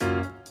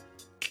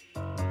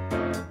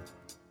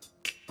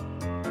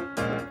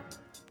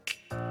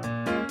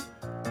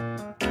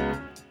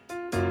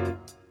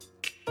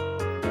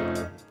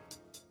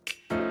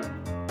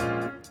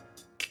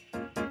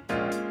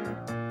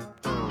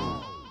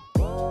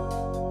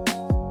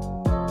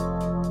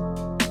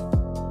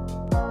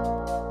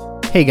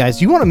Hey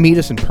guys, you want to meet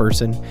us in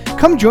person?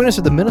 Come join us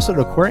at the Minnesota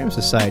Aquarium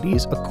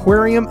Society's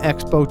Aquarium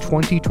Expo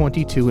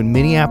 2022 in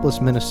Minneapolis,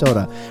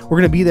 Minnesota. We're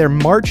going to be there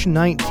March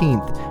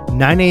 19th,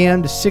 9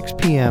 a.m. to 6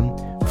 p.m.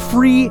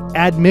 Free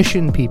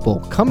admission,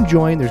 people. Come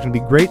join. There's going to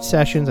be great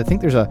sessions. I think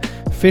there's a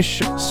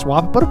fish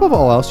swap, but above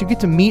all else, you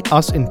get to meet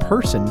us in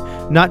person,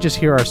 not just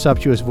hear our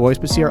sumptuous voice,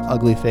 but see our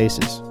ugly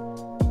faces.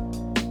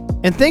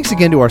 And thanks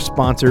again to our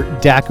sponsor,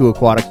 Daku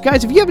Aquatic.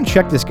 Guys, if you haven't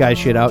checked this guy's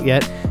shit out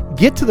yet,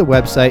 get to the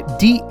website,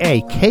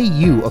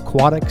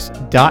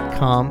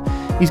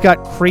 dakuaquatics.com. He's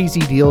got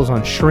crazy deals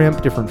on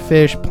shrimp, different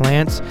fish,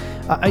 plants.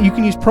 You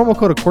can use promo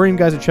code Aquarium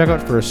Guys at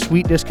checkout for a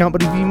sweet discount,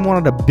 but if you even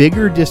wanted a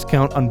bigger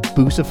discount on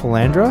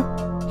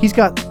Bucephalandra, he's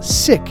got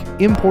sick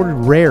imported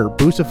rare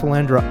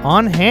Bucephalandra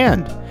on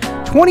hand.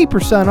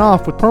 20%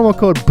 off with promo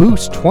code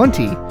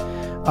BOOST20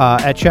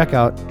 at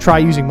checkout. Try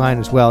using mine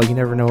as well. You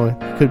never know,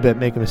 could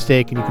make a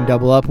mistake and you can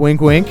double up.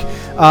 Wink, wink.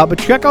 But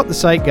check out the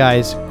site,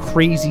 guys.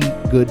 Crazy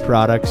good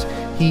products.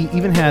 He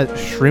even has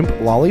shrimp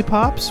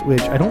lollipops, which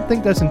I don't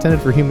think that's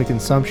intended for human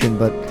consumption,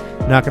 but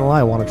not gonna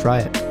lie, I want to try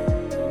it.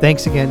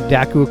 Thanks again,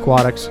 Daku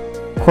Aquatics,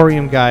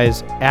 Aquarium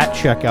Guys at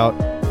checkout,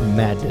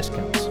 mad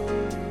discounts.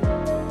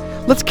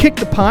 Let's kick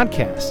the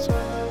podcast.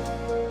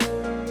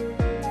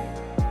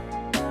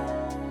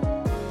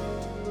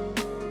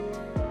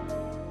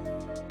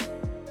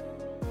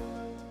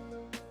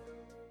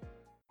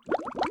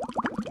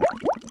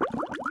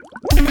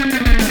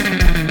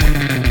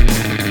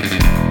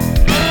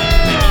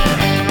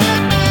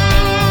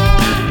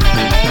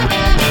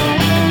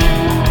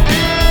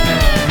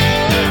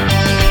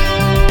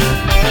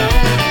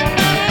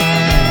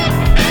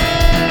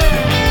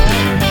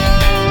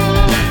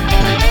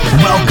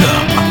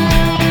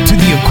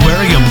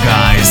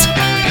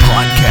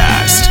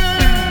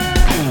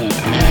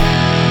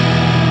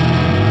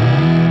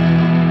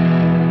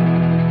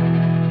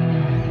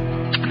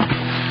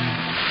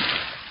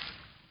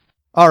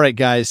 All right,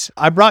 guys,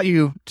 I brought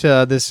you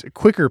to this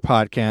quicker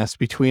podcast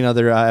between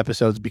other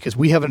episodes because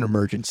we have an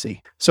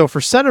emergency. So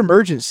for said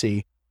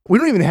emergency, we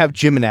don't even have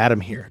Jim and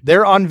Adam here.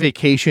 They're on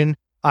vacation.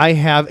 I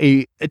have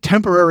a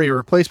temporary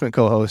replacement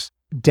co-host,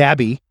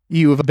 Dabby.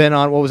 You have been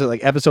on, what was it,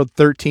 like episode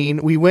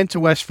 13? We went to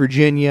West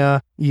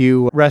Virginia.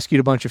 You rescued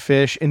a bunch of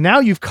fish, and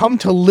now you've come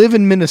to live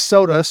in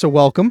Minnesota, so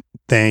welcome.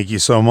 Thank you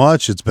so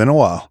much. It's been a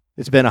while.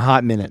 It's been a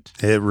hot minute.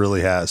 It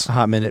really has. A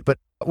hot minute, but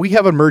we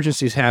have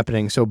emergencies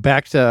happening, so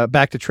back to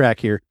track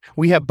here.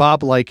 We have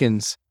Bob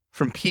Likens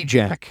from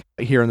PJack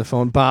here on the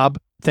phone. Bob,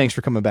 thanks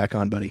for coming back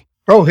on, buddy.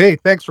 Oh, hey,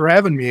 thanks for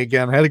having me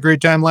again. I had a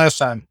great time last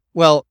time.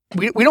 Well,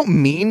 we don't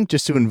mean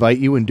just to invite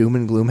you when doom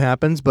and gloom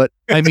happens, but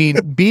I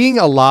mean, being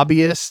a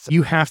lobbyist,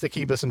 you have to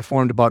keep us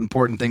informed about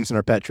important things in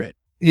our pet trade.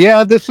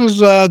 Yeah, this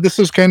is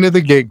kind of the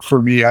gig for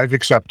me. I've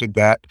accepted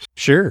that.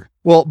 Sure.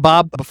 Well,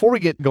 Bob, before we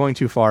get going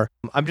too far,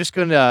 I'm just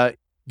going to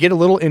get a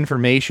little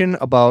information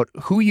about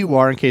who you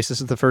are in case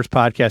this is the first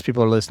podcast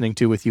people are listening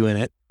to with you in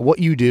it, what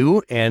you do,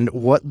 and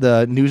what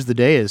the news of the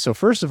day is. So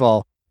first of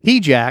all,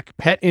 PJack,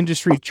 Pet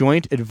Industry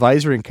Joint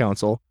Advisory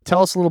Council.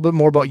 Tell us a little bit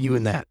more about you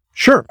and that.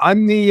 Sure.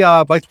 I'm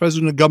the Vice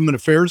President of Government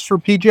Affairs for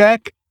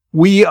PJack.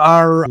 We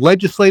are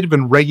legislative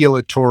and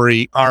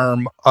regulatory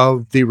arm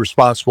of the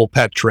responsible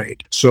pet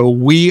trade. So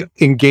we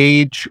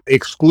engage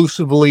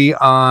exclusively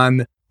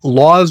on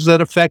laws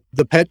that affect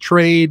the pet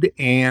trade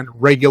and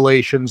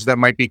regulations that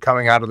might be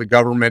coming out of the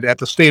government at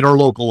the state or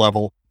local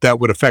level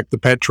that would affect the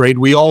pet trade.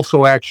 We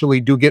also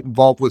actually do get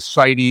involved with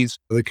CITES,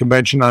 the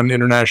Convention on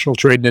International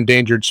Trade in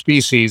Endangered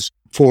Species,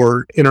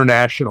 for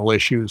international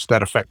issues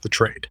that affect the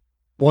trade.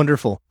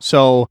 Wonderful.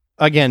 So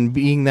again,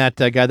 being that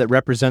guy that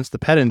represents the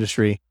pet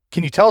industry,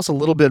 can you tell us a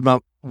little bit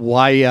about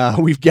why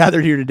we've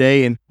gathered here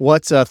today and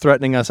what's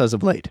threatening us as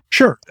of late?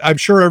 Sure. I'm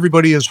sure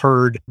everybody has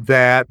heard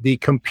that the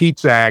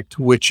Competes Act,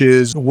 which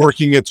is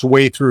working its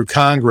way through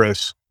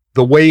Congress,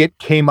 the way it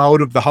came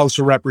out of the House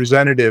of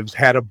Representatives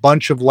had a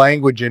bunch of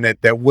language in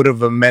it that would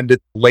have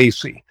amended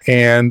Lacey.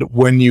 And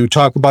when you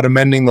talk about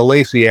amending the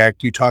Lacey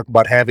Act, you talk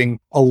about having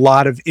a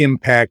lot of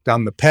impact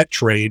on the pet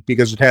trade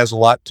because it has a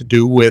lot to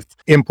do with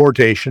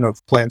importation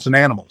of plants and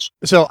animals.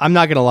 So I'm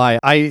not going to lie.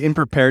 In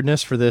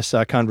preparedness for this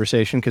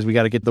conversation, because we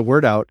got to get the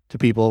word out to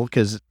people,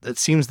 because it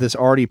seems this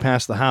already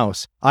passed the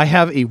House, I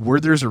have a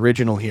Werther's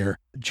Original here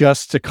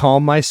just to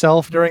calm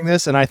myself during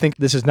this. And I think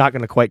this is not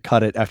going to quite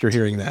cut it after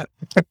hearing that.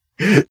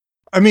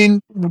 I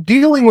mean,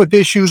 dealing with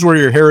issues where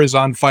your hair is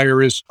on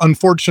fire is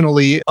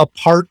unfortunately a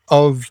part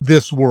of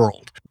this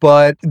world.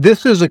 But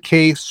this is a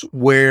case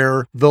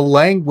where the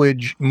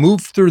language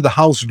moved through the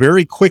House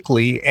very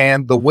quickly,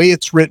 and the way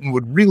it's written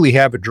would really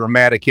have a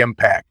dramatic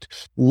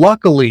impact.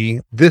 Luckily,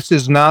 this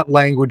is not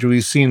language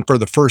we've seen for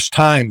the first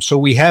time, so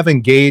we have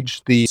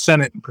engaged the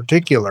Senate in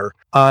particular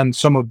on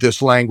some of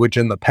this language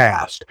in the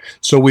past.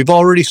 So we've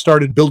already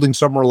started building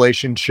some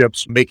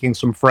relationships, making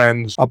some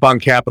friends up on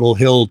Capitol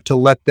Hill to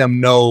let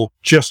them know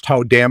just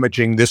how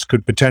damaging this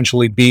could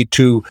potentially be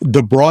to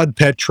the broad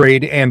pet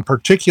trade and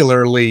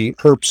particularly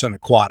herps and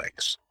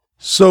aquatics.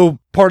 So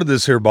part of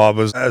this here, Bob,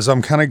 is as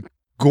I'm kind of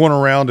going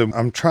around and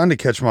I'm trying to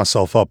catch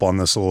myself up on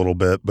this a little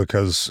bit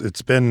because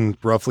it's been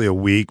roughly a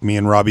week. Me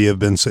and Robbie have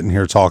been sitting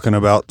here talking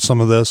about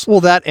some of this. Well,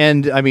 that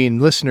and I mean,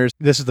 listeners,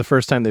 this is the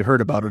first time they've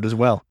heard about it as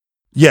well.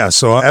 Yeah.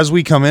 So as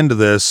we come into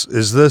this,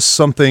 is this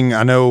something,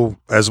 I know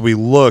as we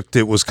looked,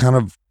 it was kind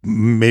of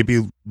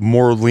maybe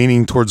more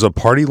leaning towards a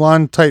party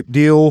line type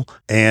deal.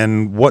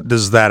 And what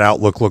does that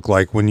outlook look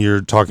like when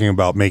you're talking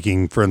about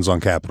making friends on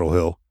Capitol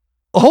Hill?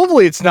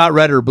 Hopefully it's not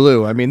red or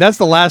blue. I mean, that's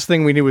the last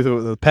thing we need with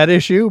the pet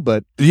issue,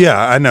 but Yeah,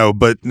 I know,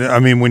 but I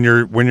mean, when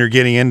you're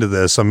getting into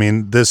this, I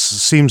mean, this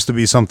seems to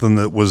be something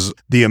that was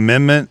the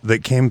amendment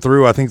that came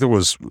through. I think there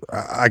was,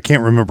 I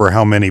can't remember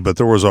how many, but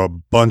there was a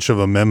bunch of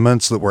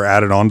amendments that were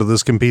added onto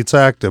this Competes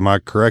Act. Am I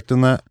correct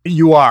in that?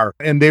 You are.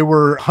 And they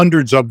were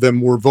hundreds of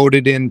them were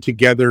voted in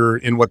together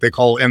in what they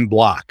call en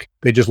bloc.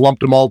 They just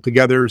lumped them all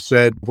together,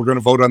 said, we're going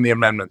to vote on the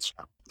amendments.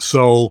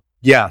 So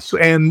yes,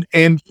 and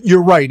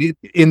you're right.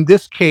 In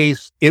this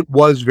case, it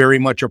was very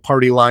much a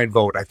party line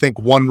vote. I think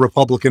one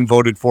Republican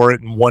voted for it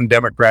and one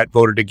Democrat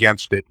voted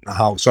against it in the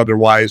House.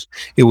 Otherwise,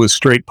 it was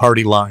straight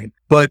party line.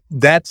 But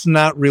that's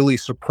not really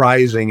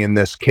surprising in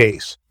this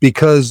case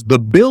because the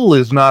bill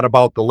is not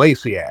about the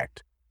Lacey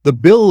Act. The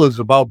bill is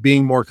about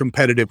being more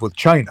competitive with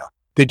China.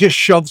 They just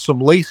shoved some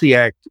Lacey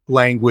Act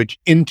language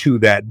into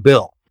that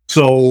bill.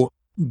 So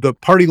the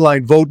party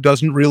line vote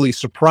doesn't really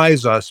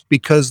surprise us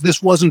because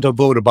this wasn't a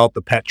vote about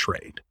the pet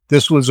trade.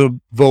 This was a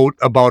vote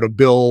about a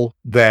bill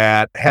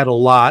that had a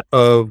lot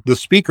of the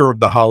Speaker of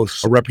the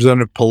House,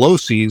 Representative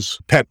Pelosi's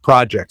pet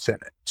projects in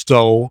it.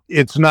 So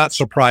it's not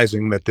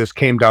surprising that this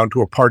came down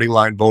to a party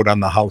line vote on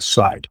the House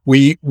side.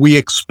 We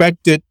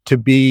expect it to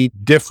be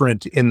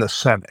different in the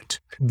Senate.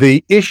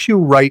 The issue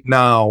right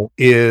now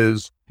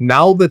is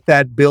now that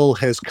that bill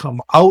has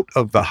come out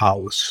of the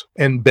House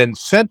and been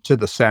sent to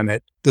the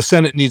Senate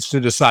needs to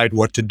decide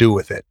what to do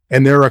with it.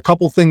 And there are a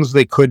couple things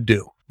they could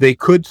do. They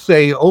could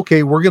say,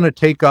 okay, we're going to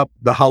take up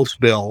the House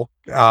bill,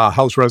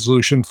 House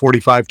Resolution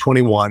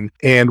 4521,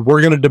 and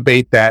we're going to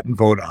debate that and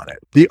vote on it.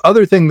 The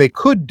other thing they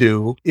could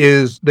do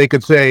is they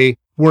could say,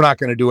 we're not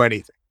going to do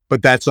anything,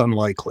 but that's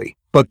unlikely.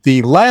 But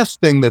the last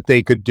thing that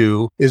they could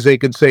do is they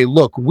could say,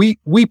 look, we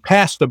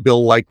passed a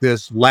bill like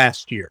this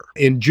last year.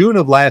 In June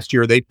of last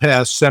year, they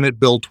passed Senate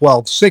Bill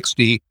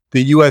 1260,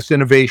 the U.S.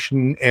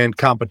 Innovation and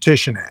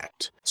Competition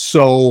Act.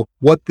 So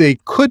what they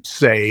could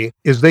say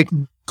is they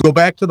can go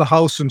back to the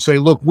House and say,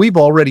 look, we've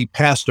already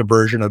passed a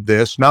version of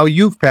this. Now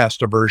you've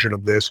passed a version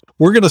of this.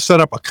 We're going to set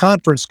up a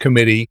conference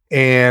committee,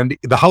 and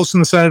the House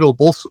and the Senate will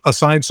both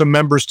assign some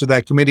members to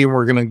that committee, and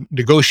we're going to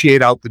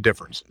negotiate out the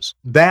differences.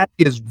 That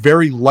is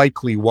very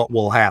likely what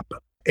will happen.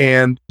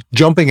 And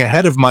jumping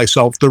ahead of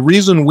myself, the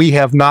reason we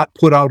have not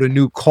put out a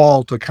new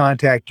call to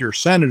contact your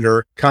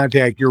senator,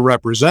 contact your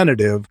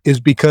representative, is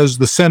because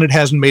the Senate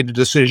hasn't made a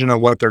decision on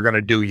what they're going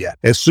to do yet.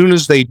 As soon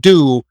as they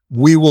do,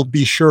 we will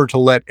be sure to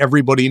let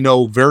everybody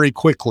know very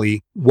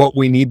quickly what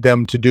we need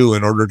them to do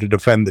in order to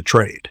defend the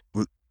trade.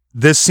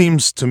 This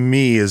seems to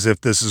me as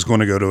if this is going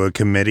to go to a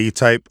committee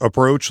type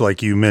approach,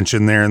 like you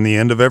mentioned there in the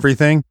end of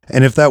everything.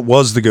 And if that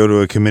was to go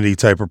to a committee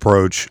type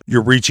approach,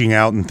 you're reaching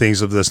out and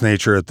things of this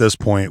nature at this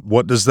point.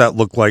 What does that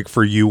look like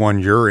for you on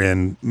your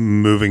end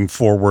moving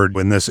forward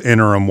in this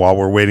interim while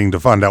we're waiting to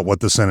find out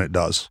what the Senate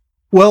does?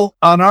 Well,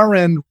 on our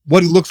end,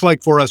 what it looks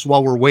like for us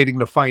while we're waiting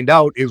to find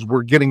out is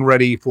we're getting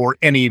ready for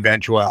any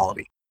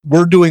eventuality.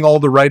 We're doing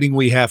all the writing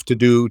we have to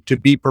do to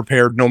be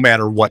prepared no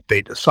matter what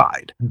they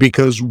decide.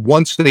 Because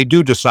once they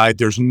do decide,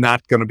 there's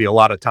not going to be a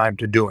lot of time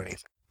to do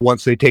anything.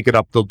 Once they take it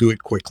up, they'll do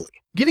it quickly.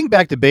 Getting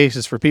back to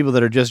basis for people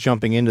that are just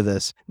jumping into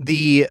this,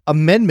 the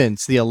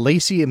amendments, the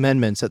Lacey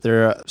amendments that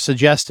they're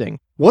suggesting,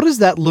 what does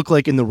that look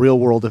like in the real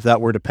world if that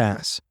were to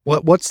pass?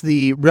 What's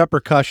the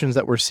repercussions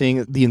that we're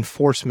seeing, the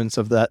enforcements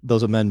of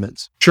those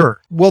amendments?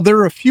 Sure. Well, there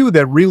are a few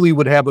that really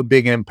would have a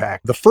big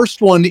impact. The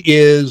first one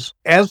is,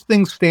 as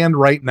things stand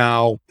right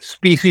now,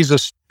 species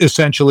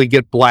essentially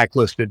get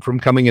blacklisted from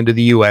coming into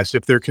the U.S.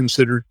 if they're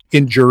considered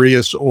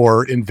injurious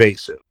or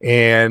invasive.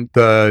 And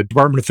the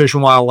Department of Fish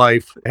and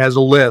Wildlife has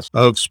a list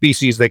of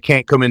species that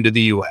can't come into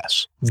the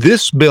U.S.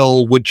 This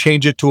bill would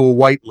change it to a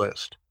white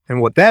list. And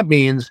what that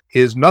means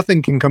is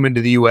nothing can come into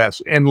the U.S.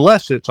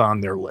 unless it's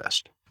on their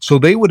list. So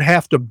they would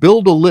have to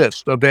build a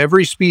list of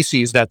every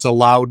species that's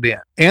allowed in.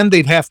 And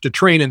they'd have to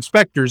train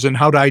inspectors in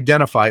how to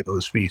identify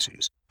those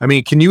species. I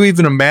mean, can you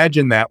even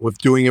imagine that with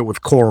doing it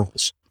with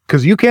corals?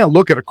 Because you can't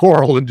look at a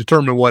coral and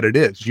determine what it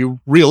is. You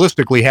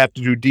realistically have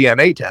to do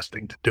DNA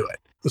testing to do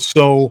it.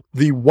 So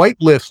the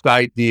whitelist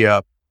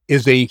idea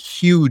is a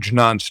huge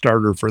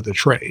non-starter for the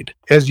trade.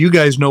 As you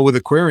guys know with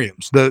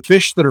aquariums, the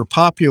fish that are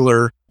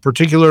popular,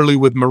 particularly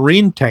with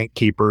marine tank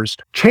keepers,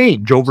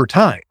 change over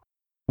time.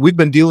 We've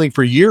been dealing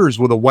for years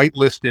with a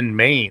whitelist in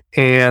Maine,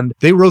 and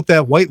they wrote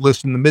that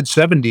whitelist in the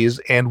mid-70s,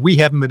 and we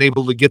haven't been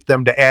able to get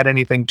them to add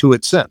anything to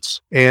it since.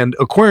 And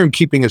aquarium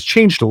keeping has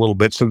changed a little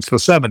bit since the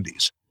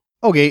 70s.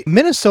 Okay,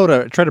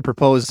 Minnesota tried to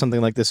propose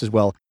something like this as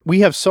well.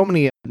 We have so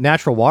many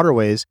natural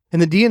waterways. In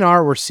the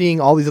DNR, we're seeing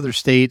all these other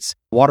states,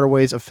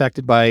 waterways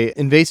affected by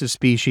invasive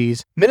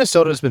species.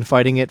 Minnesota has been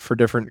fighting it for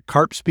different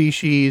carp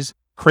species,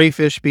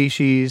 crayfish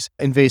species,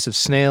 invasive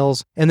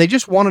snails, and they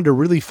just wanted to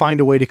really find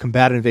a way to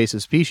combat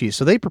invasive species.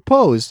 So they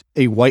proposed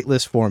a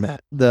whitelist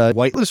format. The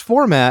whitelist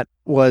format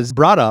was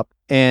brought up,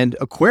 and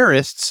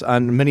aquarists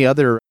and many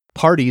other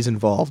parties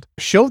involved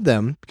showed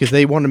them, because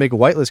they wanted to make a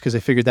whitelist because they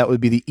figured that would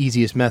be the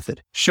easiest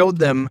method, showed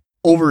them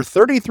over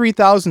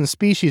 33,000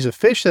 species of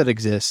fish that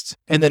exists.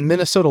 And then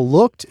Minnesota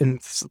looked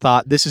and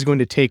thought this is going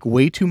to take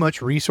way too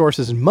much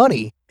resources and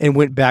money, and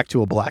went back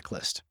to a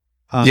blacklist.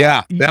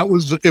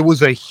 It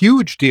was a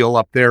huge deal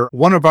up there.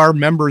 One of our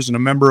members and a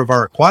member of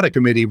our aquatic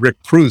committee,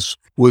 Rick Preuss,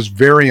 was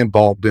very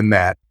involved in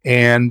that.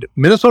 And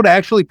Minnesota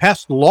actually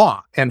passed the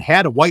law and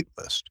had a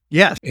whitelist.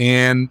 Yes.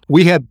 And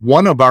we had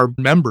one of our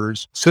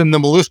members send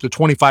them a list of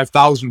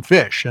 25,000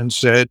 fish and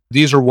said,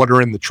 these are what are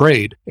in the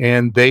trade.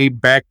 And they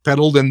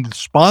backpedaled, and the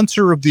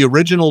sponsor of the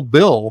original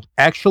bill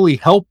actually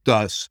helped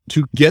us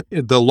to get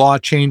the law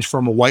changed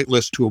from a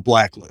whitelist to a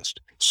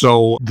blacklist.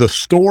 So the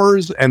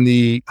stores and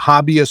the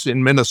hobbyists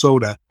in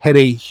Minnesota had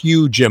a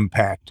huge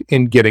impact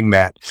in getting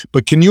that.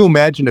 But can you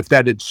imagine if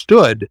that had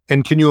stood?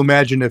 And can you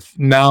imagine if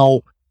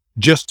now,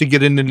 just to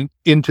get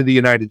into the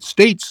United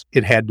States,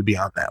 it had to be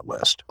on that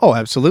list? Oh,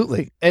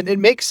 absolutely. And it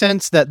makes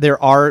sense that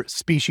there are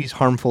species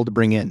harmful to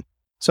bring in.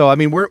 So, I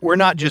mean, we're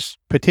not just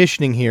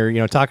petitioning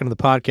here, talking to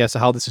the podcast of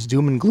how this is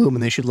doom and gloom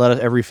and they should let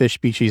every fish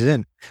species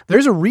in.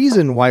 There's a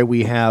reason why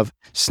we have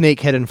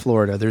snakehead in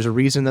Florida. There's a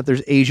reason that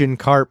there's Asian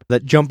carp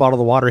that jump out of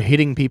the water,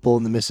 hitting people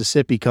in the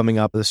Mississippi coming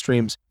up the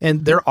streams.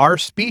 And there are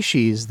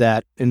species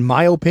that, in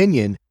my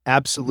opinion,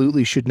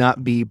 absolutely should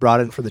not be brought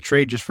in for the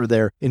trade just for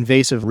their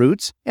invasive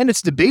roots. And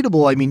it's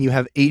debatable. I mean, you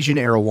have Asian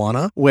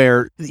arowana,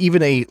 where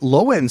even a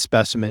low-end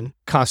specimen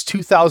costs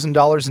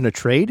 $2,000 in a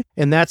trade,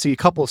 and that's a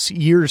couple of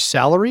years'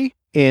 salary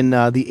in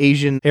the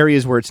Asian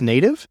areas where it's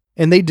native,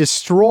 and they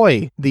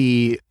destroy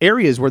the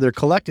areas where they're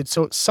collected.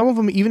 So some of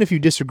them, even if you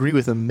disagree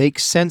with them, make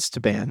sense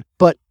to ban.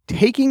 But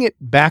taking it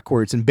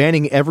backwards and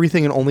banning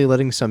everything and only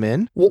letting some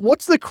in,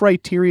 what's the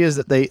criteria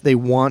that they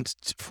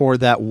want for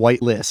that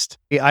white list?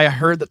 I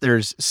heard that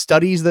there's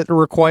studies that are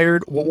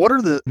required. What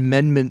are the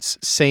amendments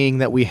saying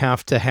that we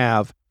have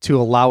to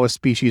allow a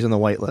species on the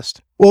white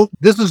list? Well,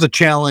 this is a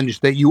challenge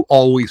that you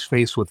always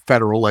face with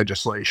federal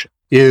legislation.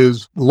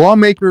 Is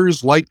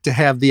lawmakers like to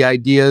have the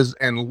ideas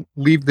and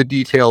leave the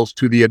details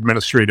to the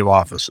administrative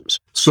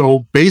offices. So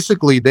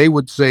basically they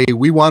would say,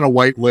 we want a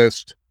white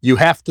list. You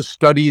have to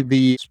study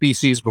the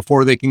species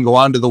before they can go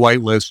onto the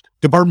white list.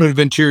 Department of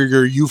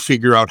Interior, you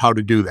figure out how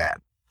to do that.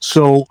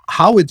 So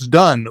how it's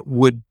done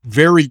would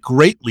vary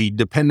greatly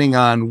depending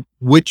on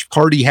which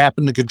party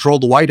happened to control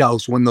the White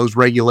House when those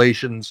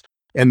regulations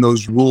and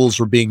those rules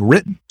are being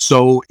written.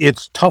 So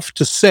it's tough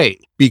to say,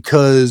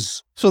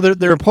 because So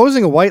they're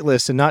opposing a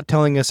whitelist and not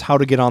telling us how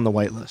to get on the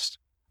whitelist.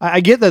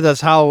 I get that that's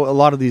how a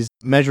lot of these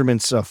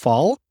measurements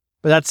fall,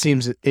 but that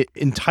seems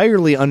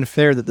entirely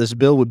unfair that this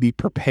bill would be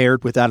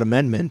prepared with that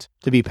amendment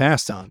to be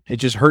passed on. It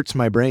just hurts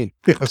my brain.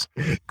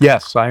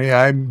 Yes,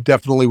 I'm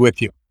definitely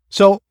with you.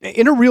 So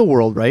in a real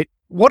world, right,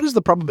 what is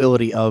the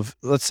probability of,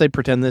 let's say,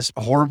 pretend this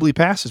horribly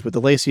passes with the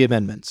Lacey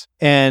amendments,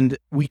 and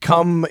we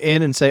come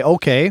in and say,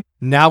 okay,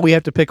 now we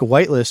have to pick a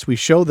whitelist. We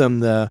show them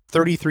the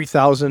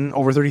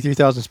over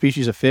 33,000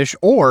 species of fish,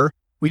 or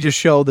we just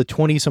show the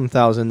 20-some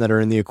thousand that are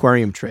in the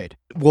aquarium trade.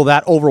 Will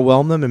that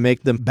overwhelm them and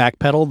make them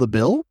backpedal the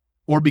bill?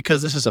 Or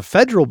because this is a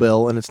federal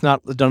bill and it's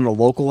not done at a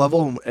local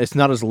level, it's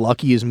not as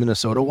lucky as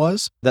Minnesota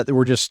was, that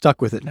we're just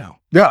stuck with it now?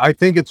 Yeah, I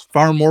think it's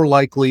far more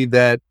likely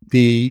that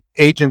the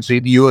agency,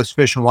 the U.S.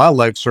 Fish and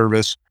Wildlife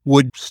Service,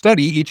 would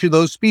study each of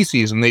those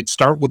species, and they'd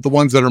start with the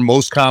ones that are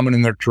most common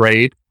in their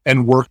trade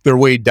and work their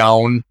way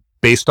down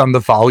based on the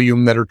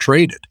volume that are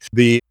traded.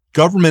 The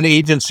government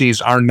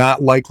agencies are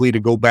not likely to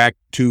go back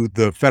to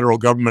the federal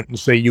government and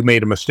say, you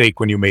made a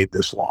mistake when you made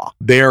this law.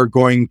 They are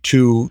going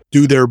to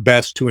do their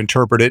best to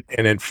interpret it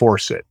and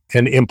enforce it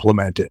and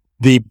implement it.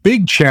 The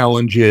big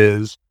challenge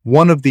is,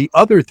 one of the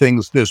other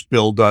things this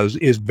bill does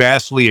is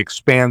vastly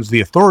expands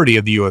the authority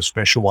of the U.S.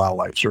 Fish and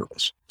Wildlife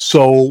Service.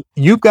 So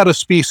you've got a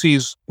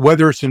species,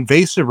 whether it's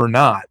invasive or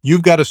not,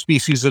 you've got a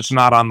species that's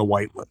not on the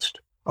white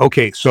list.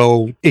 Okay,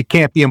 so it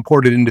can't be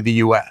imported into the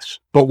U.S.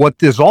 But what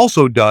this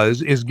also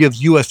does is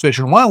gives U.S. Fish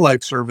and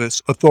Wildlife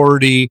Service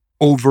authority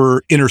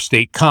over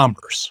interstate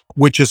commerce,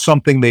 which is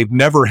something they've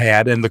never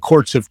had, and the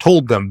courts have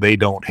told them they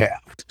don't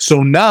have.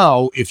 So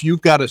now, if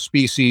you've got a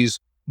species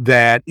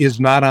that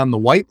is not on the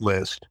white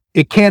list,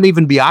 it can't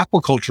even be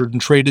aquacultured and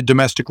traded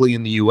domestically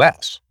in the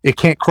U.S. It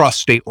can't cross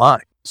state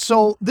lines.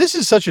 So this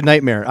is such a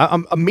nightmare.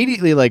 I'm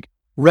immediately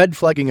red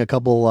flagging a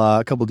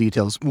couple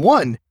details.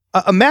 One,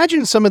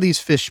 imagine some of these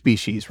fish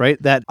species,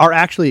 right, that are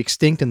actually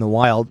extinct in the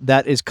wild,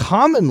 that is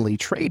commonly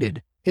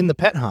traded in the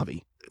pet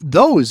hobby.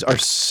 Those are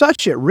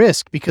such at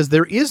risk because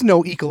there is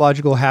no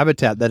ecological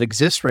habitat that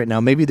exists right now.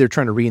 Maybe they're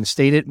trying to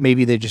reinstate it.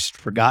 Maybe they just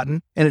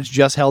forgotten and it's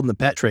just held in the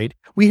pet trade.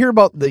 We hear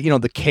about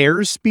the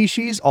CARES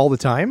species all the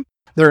time.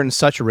 they're in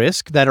such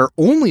risk that are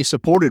only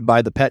supported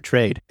by the pet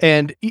trade.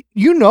 And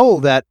you know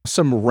that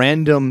some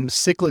random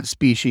cichlid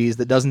species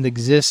that doesn't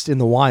exist in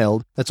the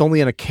wild, that's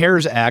only in a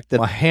CARES Act,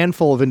 that a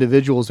handful of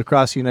individuals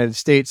across the United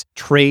States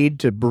trade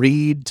to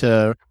breed,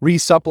 to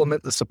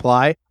resupplement the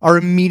supply, are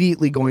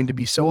immediately going to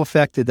be so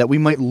affected that we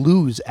might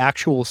lose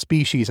actual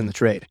species in the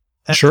trade.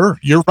 Sure,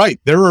 you're right.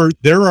 There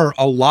are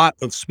a lot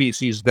of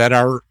species that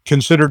are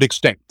considered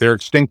extinct. They're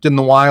extinct in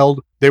the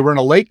wild. They were in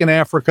a lake in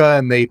Africa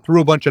and they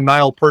threw a bunch of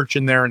Nile perch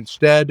in there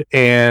instead,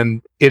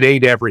 and it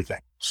ate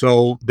everything.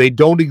 So they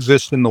don't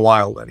exist in the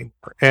wild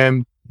anymore.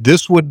 And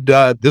this would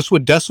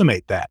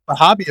decimate that. The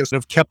hobbyists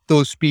have kept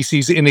those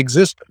species in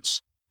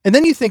existence. And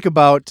then you think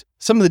about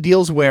some of the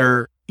deals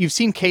where you've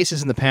seen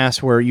cases in the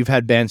past where you've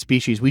had banned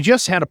species. We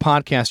just had a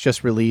podcast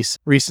just released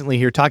recently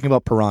here talking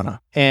about piranha.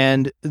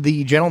 And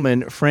the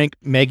gentleman, Frank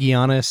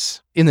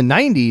Magianis, in the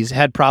 90s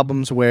had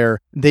problems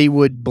where they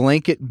would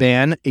blanket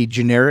ban a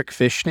generic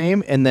fish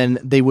name and then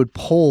they would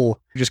pull,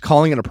 just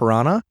calling it a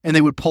piranha, and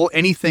they would pull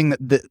anything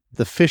that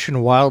the fish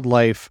and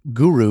wildlife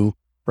guru,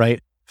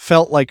 right,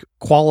 felt like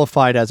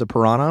qualified as a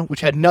piranha,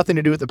 which had nothing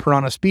to do with the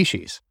piranha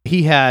species.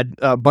 He had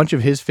a bunch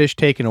of his fish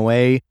taken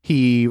away.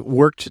 He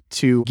worked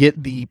to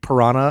get the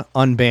piranha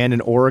unbanned in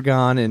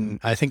Oregon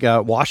and I think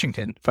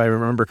Washington, if I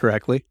remember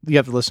correctly. You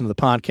have to listen to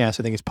the podcast.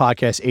 I think it's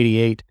podcast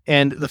 88.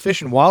 And the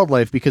Fish and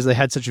Wildlife, because they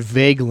had such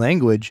vague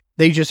language,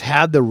 they just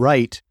had the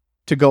right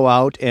to go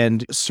out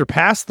and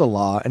surpass the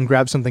law and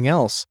grab something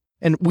else.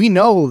 And we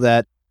know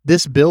that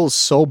this bill is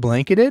so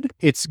blanketed,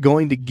 it's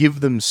going to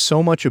give them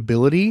so much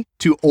ability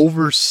to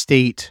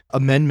overstate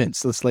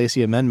amendments, the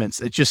Lacey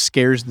amendments. It just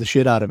scares the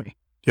shit out of me.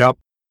 Yep.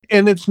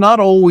 And it's not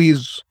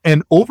always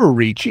an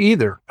overreach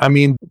either. I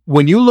mean,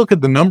 when you look at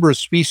the number of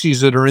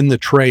species that are in the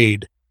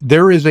trade,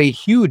 there is a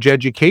huge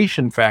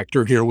education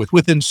factor here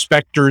with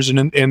inspectors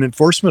and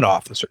enforcement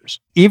officers,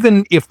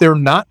 even if they're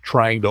not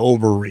trying to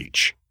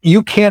overreach.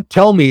 You can't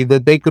tell me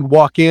that they could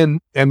walk in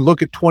and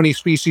look at 20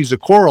 species of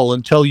coral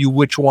and tell you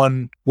which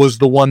one was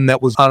the one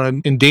that was on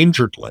an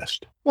endangered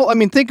list. Well, I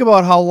mean, think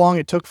about how long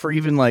it took for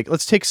even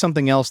let's take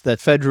something else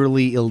that's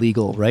federally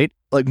illegal, right?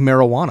 Like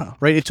marijuana,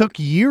 right? It took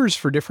years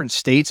for different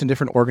states and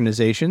different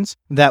organizations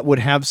that would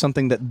have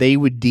something that they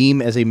would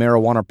deem as a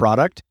marijuana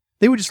product.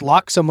 They would just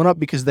lock someone up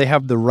because they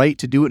have the right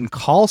to do it and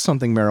call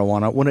something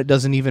marijuana when it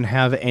doesn't even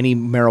have any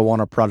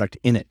marijuana product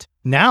in it.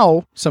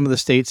 Now, some of the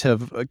states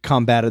have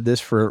combated this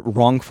for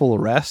wrongful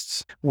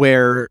arrests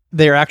where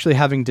they're actually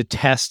having to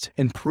test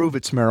and prove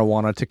it's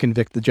marijuana to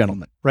convict the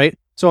gentleman, right?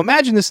 So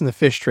imagine this in the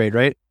fish trade,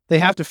 right? They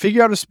have to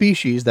figure out a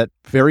species that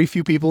very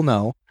few people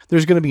know.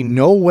 There's going to be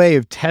no way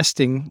of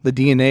testing the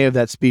DNA of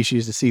that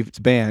species to see if it's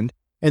banned.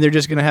 And they're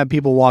just going to have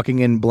people walking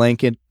in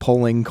blanket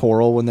pulling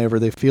coral whenever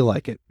they feel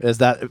like it.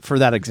 For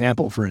that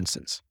example, for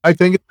instance. I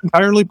think it's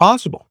entirely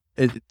possible.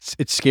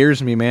 It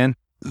scares me, man.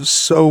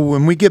 So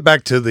when we get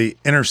back to the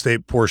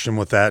interstate portion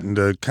with that, and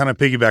to kind of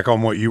piggyback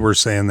on what you were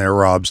saying there,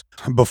 Robs,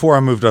 before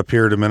I moved up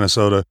here to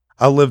Minnesota,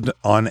 I lived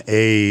on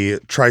a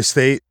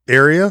tri-state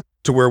area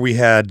to where we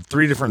had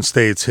 3 different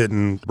states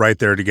hitting right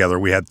there together.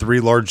 We had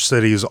 3 large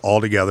cities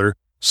all together.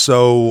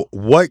 So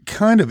what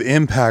kind of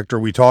impact are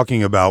we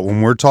talking about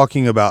when we're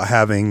talking about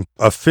having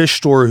a fish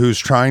store who's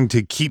trying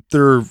to keep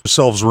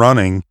themselves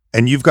running,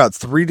 and you've got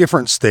 3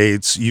 different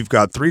states, you've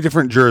got 3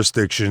 different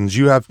jurisdictions,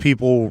 you have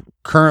people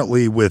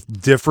currently with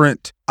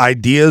different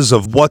ideas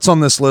of what's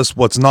on this list,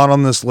 what's not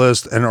on this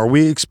list, and are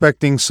we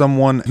expecting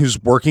someone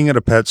who's working at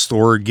a pet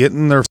store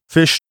getting their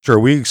fish, are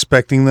we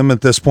expecting them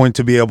at this point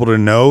to be able to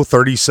know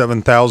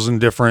 37,000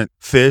 different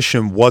fish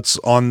and what's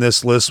on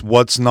this list,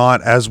 what's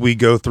not, as we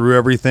go through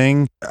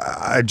everything?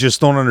 I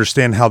just don't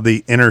understand how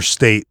the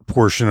interstate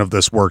portion of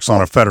this works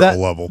on a federal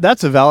level.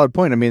 That's a valid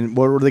point. I mean,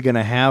 what were they going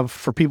to have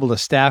for people to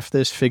staff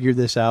this, figure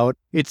this out?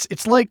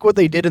 It's like what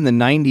they did in the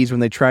 90s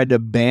when they tried to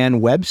ban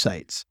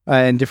websites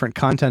and different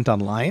content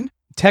online.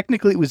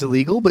 Technically, it was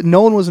illegal, but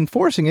no one was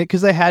enforcing it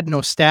because they had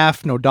no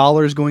staff, no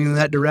dollars going in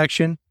that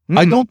direction.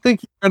 I don't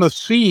think you're going to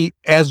see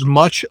as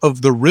much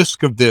of the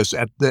risk of this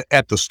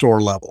at the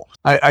store level.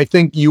 I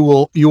think you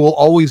will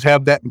always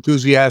have that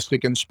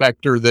enthusiastic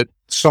inspector that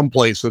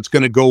someplace that's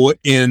going to go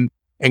in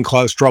and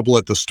cause trouble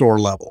at the store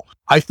level.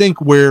 I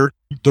think where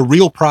the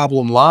real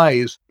problem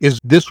lies is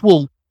this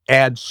will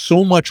add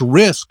so much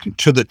risk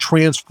to the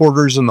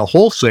transporters and the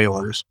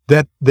wholesalers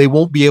that they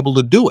won't be able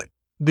to do it.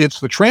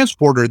 It's the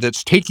transporter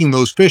that's taking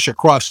those fish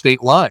across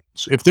state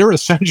lines. If they're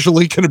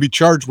essentially going to be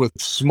charged with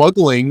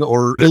smuggling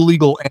or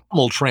illegal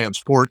animal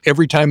transport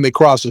every time they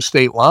cross a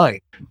state line,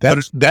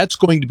 that's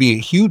going to be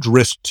a huge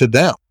risk to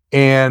them.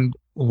 And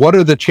what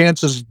are the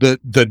chances that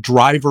the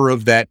driver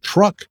of that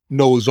truck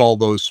knows all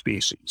those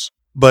species?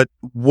 But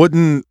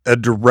wouldn't a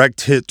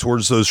direct hit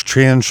towards those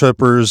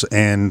transshippers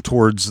and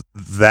towards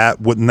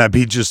that, wouldn't that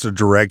be just a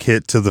direct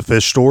hit to the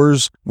fish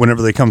stores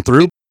whenever they come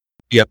through?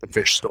 at the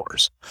fish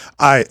stores.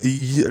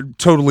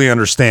 Totally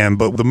understand,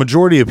 but the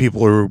majority of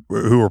people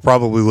who are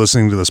probably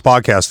listening to this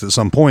podcast at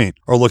some point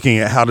are looking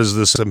at how does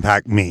this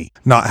impact me,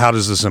 not how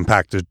does this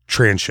impact a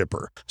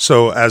transshipper.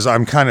 So as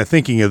I'm kind of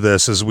thinking of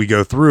this as we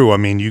go through, I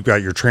mean, you've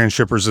got your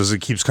transshippers as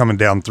it keeps coming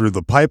down through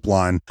the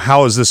pipeline.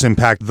 How does this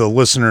impact the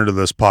listener to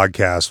this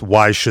podcast?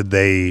 Why should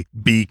they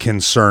be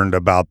concerned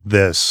about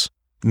this?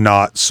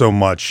 Not so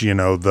much,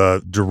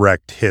 the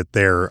direct hit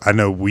there. I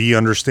know we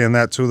understand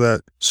that to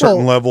that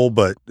certain level,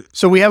 but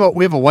so we have a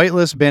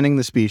whitelist banning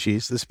the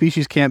species. The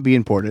species can't be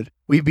imported.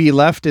 We'd be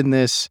left in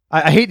this.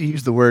 I hate to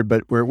use the word,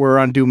 but we're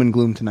on doom and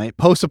gloom tonight.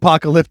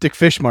 Post-apocalyptic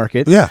fish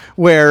market. Yeah,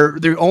 where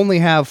they only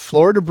have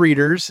Florida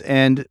breeders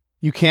and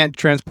you can't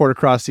transport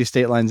across these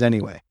state lines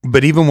anyway.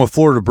 But even with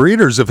Florida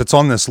breeders, if it's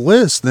on this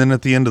list, then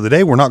at the end of the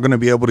day, we're not going to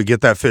be able to get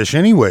that fish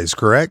anyways.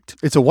 Correct?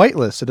 It's a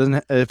whitelist. It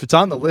doesn't. If it's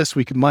on the list,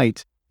 we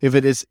might. If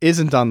it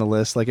isn't on the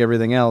list, like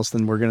everything else,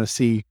 then we're going to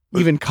see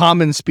even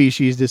common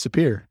species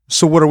disappear.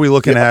 So what are we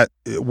looking at?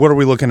 What are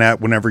we looking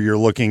at whenever you're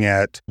looking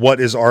at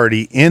what is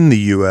already in the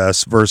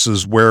U.S.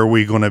 versus where are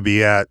we going to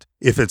be at?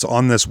 If it's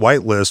on this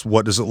whitelist,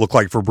 what does it look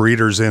like for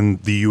breeders in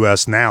the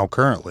U.S. now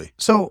currently?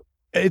 So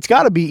it's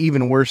got to be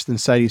even worse than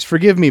CITES.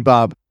 Forgive me,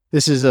 Bob.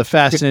 This is a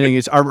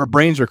fascinating. Our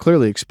brains are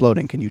clearly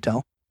exploding. Can you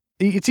tell?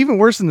 It's even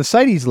worse than the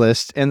CITES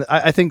list, and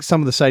I think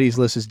some of the CITES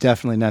list is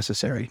definitely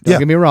necessary. Don't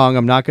get me wrong,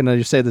 I'm not going to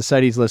just say the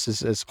CITES list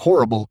is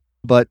horrible,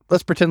 but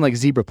let's pretend like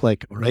zebra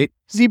pleco, right?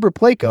 Zebra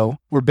pleco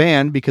were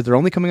banned because they're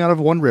only coming out of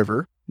one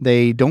river.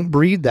 They don't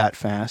breed that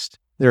fast.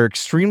 They're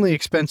extremely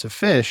expensive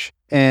fish,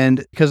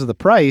 and because of the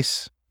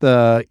price,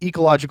 the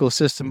ecological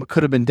system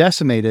could have been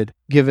decimated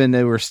given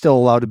they were still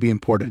allowed to be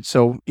imported.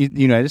 So the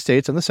United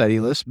States on the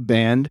CITES list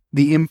banned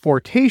the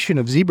importation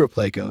of zebra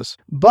plecos,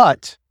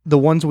 but the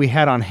ones we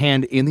had on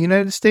hand in the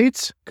United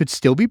States could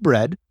still be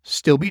bred,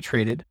 still be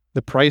traded.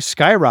 The price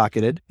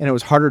skyrocketed and it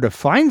was harder to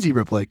find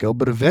zebra pleco,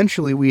 but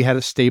eventually we had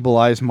a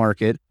stabilized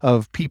market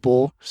of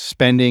people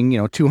spending,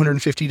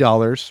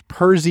 $250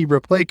 per zebra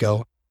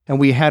pleco,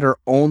 and we had our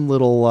own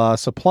little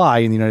supply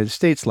in the United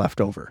States left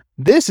over.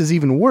 This is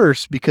even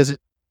worse because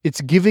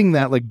it's giving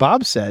that, like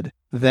Bob said,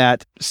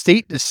 that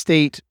state to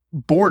state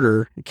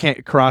border, you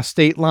can't cross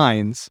state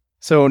lines.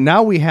 So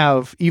now we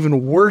have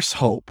even worse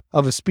hope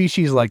of a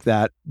species like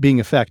that being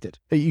affected.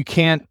 You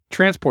can't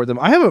transport them.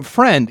 I have a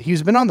friend,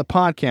 he's been on the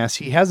podcast.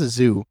 He has a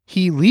zoo.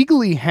 He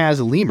legally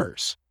has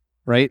lemurs,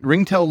 right?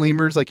 Ringtail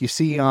lemurs like you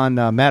see on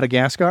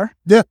Madagascar.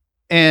 Yeah.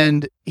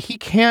 And he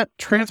can't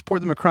transport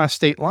them across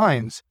state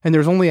lines. And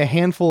there's only a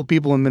handful of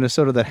people in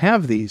Minnesota that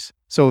have these.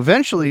 So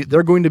eventually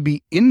they're going to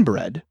be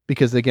inbred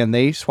because, again,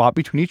 they swap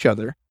between each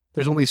other.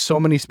 There's only so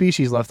many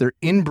species left. They're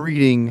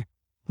inbreeding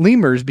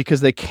lemurs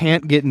because they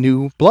can't get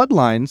new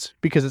bloodlines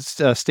because it's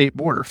a state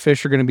border.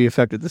 Fish are going to be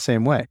affected the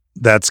same way.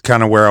 That's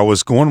kind of where I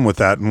was going with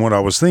that and what I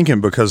was thinking,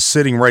 because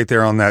sitting right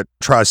there on that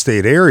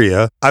tri-state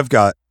area, I've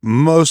got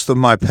most of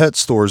my pet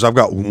stores. I've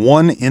got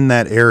one in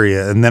that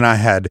area, and then I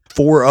had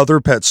 4 other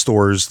pet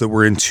stores that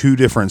were in 2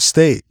 different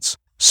states.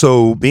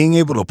 So being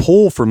able to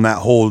pull from that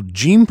whole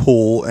gene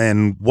pool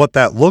and what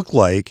that looked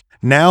like,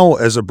 now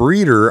as a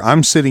breeder,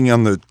 I'm sitting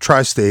on the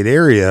tri-state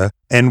area,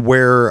 and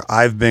where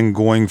I've been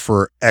going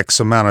for X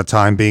amount of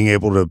time being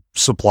able to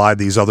supply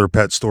these other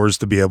pet stores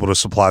to be able to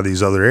supply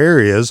these other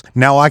areas,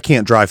 now I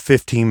can't drive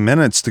 15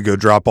 minutes to go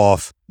drop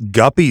off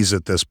guppies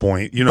at this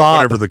point, Bob,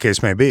 whatever the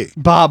case may be.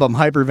 Bob, I'm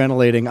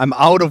hyperventilating. I'm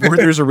out of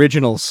Werther's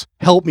Originals.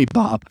 Help me,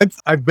 Bob.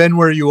 I've been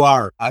where you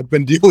are. I've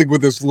been dealing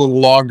with this a little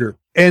longer.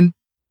 And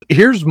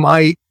here's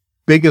my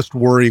biggest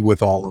worry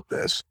with all of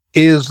this.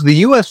 Is the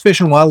U.S.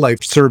 Fish and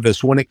Wildlife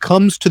Service, when it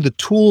comes to the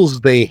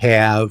tools they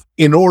have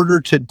in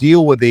order to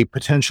deal with a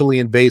potentially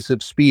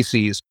invasive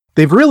species,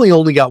 they've really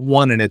only got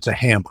one, and it's a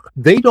hammer.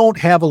 They don't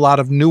have a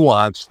lot of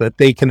nuance that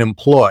they can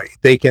employ.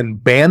 They can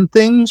ban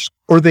things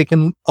or they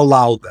can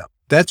allow them.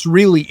 That's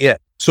really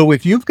it. So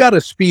if you've got a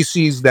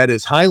species that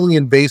is highly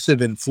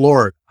invasive in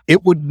Florida,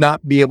 it would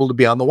not be able to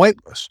be on the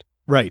whitelist.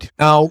 Right.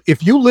 Now,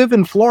 if you live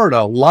in Florida,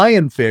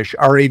 lionfish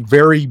are a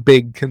very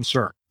big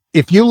concern.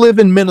 If you live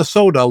in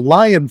Minnesota,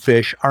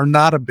 lionfish are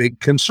not a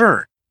big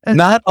concern.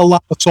 Not a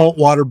lot of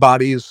saltwater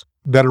bodies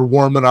that are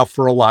warm enough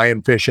for a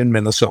lionfish in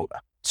Minnesota.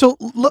 So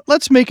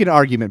let's make an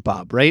argument,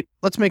 Bob, right?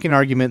 Let's make an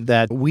argument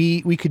that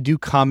we could do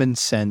common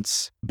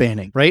sense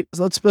banning, right?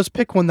 So let's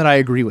pick one that I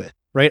agree with,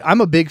 right?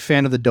 I'm a big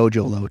fan of the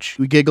dojo loach.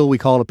 We giggle, we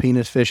call it a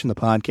penis fish in the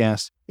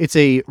podcast. It's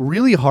a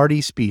really hardy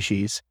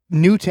species.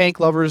 New tank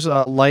lovers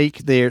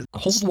they're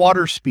cold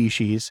water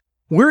species.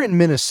 We're in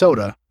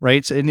Minnesota,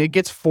 right? And it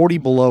gets 40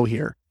 below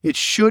here. It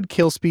should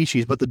kill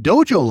species, but the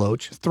dojo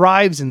loach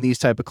thrives in these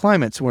type of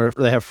climates where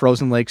they have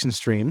frozen lakes and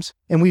streams.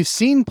 And we've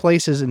seen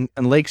places in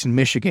lakes in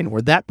Michigan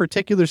where that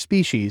particular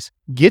species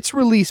gets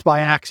released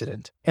by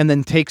accident and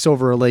then takes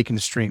over a lake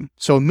and stream.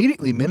 So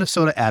immediately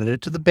Minnesota added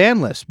it to the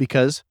ban list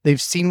because they've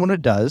seen what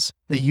it does.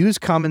 They use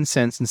common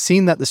sense and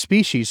seen that the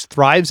species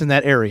thrives in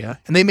that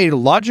area, and they made a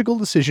logical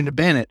decision to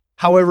ban it.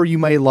 However you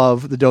may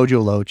love the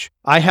dojo loach,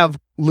 I have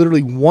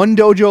literally one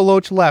dojo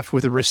loach left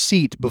with a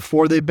receipt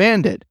before they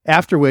banned it,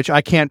 after which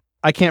I can't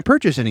I can't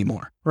purchase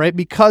anymore, right?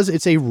 Because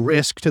it's a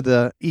risk to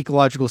the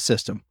ecological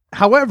system.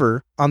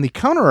 However, on the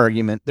counter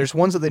argument, there's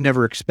ones that they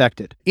never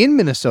expected. In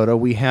Minnesota,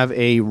 we have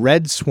a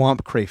red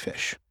swamp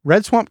crayfish.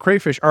 Red swamp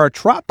crayfish are a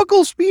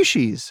tropical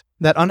species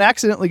that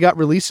unaccidentally got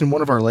released in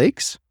one of our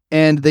lakes,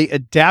 and they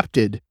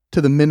adapted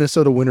to the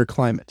Minnesota winter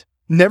climate.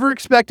 Never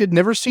expected,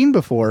 never seen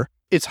before.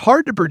 It's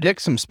hard to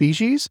predict some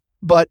species,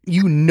 but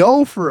you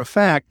know for a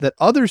fact that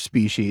other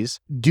species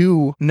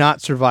do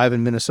not survive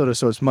in Minnesota,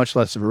 so it's much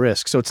less of a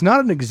risk. So it's not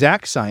an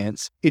exact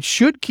science. It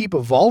should keep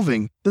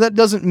evolving, but that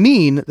doesn't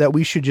mean that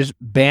we should just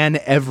ban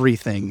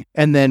everything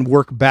and then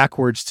work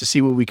backwards to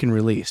see what we can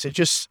release.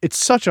 It's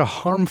such a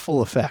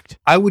harmful effect.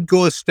 I would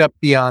go a step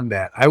beyond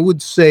that. I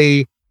would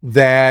say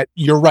that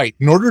you're right.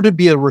 In order to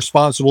be a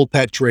responsible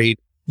pet trade,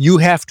 you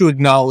have to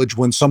acknowledge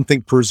when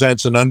something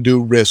presents an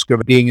undue risk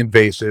of being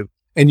invasive,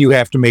 and you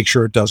have to make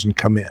sure it doesn't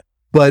come in.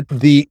 But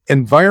the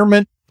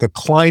environment, the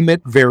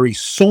climate varies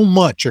so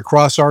much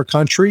across our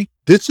country.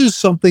 This is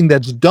something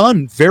that's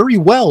done very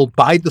well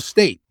by the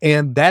state.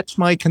 And that's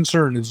my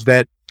concern, is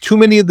that too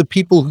many of the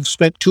people who've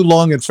spent too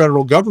long in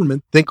federal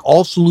government think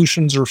all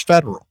solutions are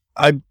federal.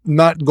 I'm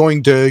not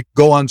going to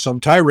go on some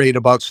tirade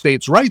about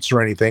states' rights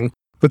or anything,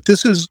 but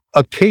this is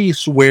a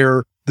case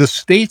where the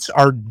states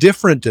are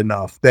different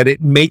enough that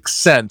it makes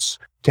sense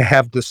to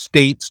have the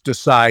states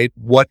decide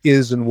what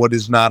is and what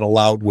is not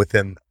allowed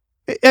within them.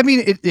 I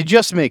mean, it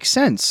just makes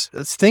sense.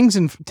 Things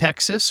in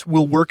Texas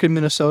will work in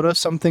Minnesota.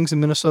 Some things in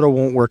Minnesota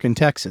won't work in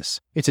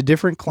Texas. It's a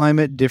different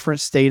climate,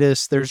 different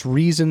status. There's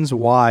reasons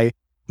why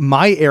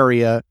my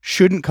area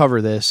shouldn't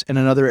cover this and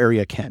another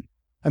area can.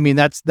 I mean,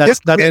 that's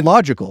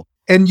logical.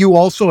 And you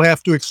also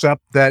have to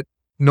accept that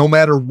no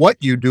matter what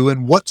you do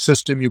and what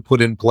system you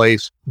put in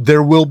place,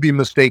 there will be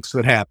mistakes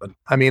that happen.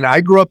 I mean, I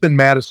grew up in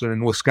Madison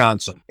in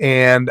Wisconsin,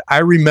 and I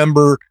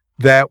remember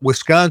that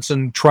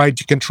Wisconsin tried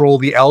to control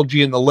the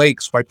algae in the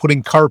lakes by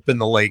putting carp in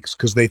the lakes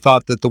because they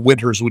thought that the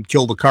winters would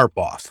kill the carp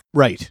off.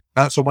 Right.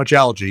 Not so much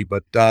algae,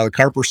 but the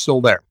carp are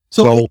still there.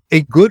 So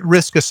a good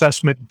risk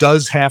assessment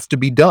does have to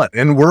be done,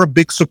 and we're a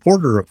big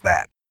supporter of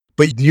that.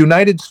 But the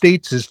United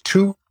States is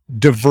too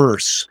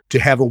diverse to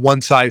have a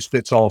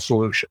one-size-fits-all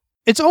solution.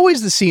 It's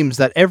always the seems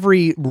that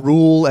every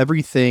rule,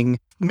 everything,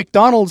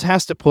 McDonald's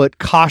has to put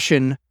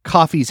caution,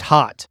 coffee's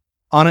hot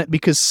on it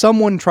because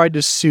someone tried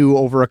to sue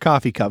over a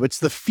coffee cup. It's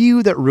the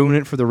few that ruin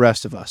it for the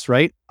rest of us,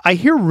 right? I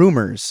hear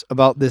rumors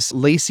about this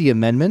Lacey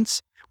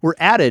amendments were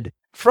added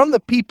from the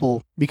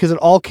people because it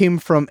all came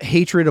from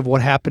hatred of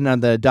what happened on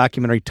the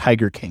documentary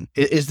Tiger King.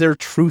 Is there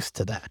truth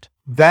to that?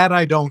 That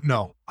I don't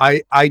know.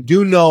 I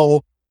do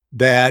know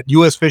that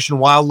U.S. Fish and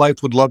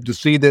Wildlife would love to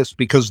see this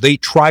because they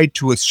tried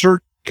to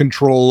assert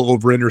control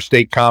over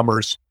interstate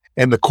commerce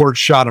and the court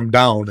shot them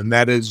down. And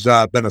that has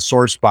been a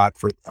sore spot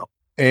for them.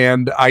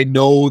 And I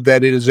know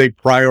that it is a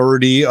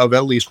priority of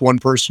at least one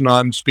person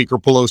on Speaker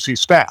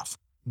Pelosi's staff.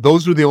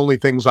 Those are the only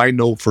things I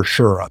know for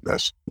sure on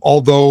this.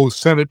 Although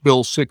Senate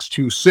Bill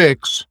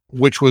 626,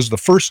 which was the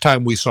first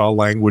time we saw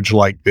language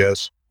like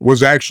this,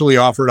 was actually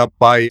offered up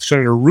by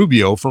Senator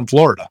Rubio from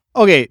Florida.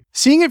 Okay,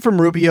 seeing it from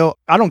Rubio,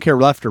 I don't care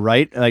left or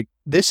right. Like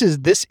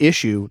this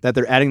issue that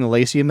they're adding the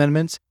Lacey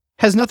amendments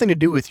has nothing to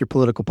do with your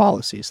political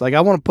policies. Like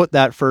I want to put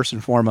that first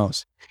and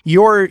foremost.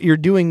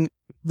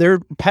 They're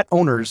pet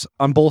owners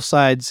on both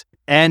sides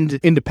and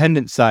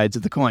independent sides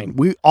of the coin.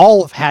 We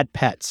all have had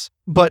pets,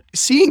 but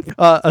seeing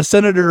a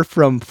senator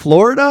from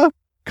Florida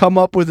come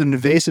up with an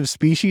invasive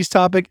species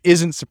topic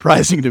isn't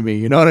surprising to me.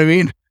 You know what I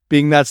mean?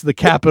 Being that's the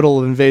capital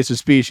of invasive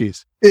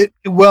species.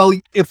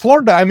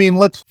 Florida, I mean,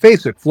 let's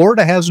face it,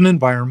 Florida has an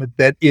environment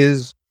that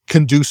is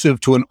conducive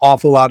to an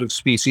awful lot of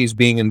species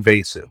being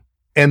invasive.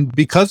 And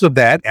because of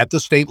that, at the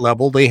state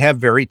level, they have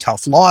very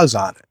tough laws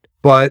on it.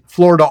 But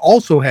Florida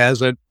also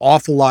has an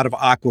awful lot of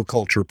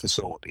aquaculture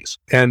facilities.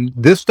 And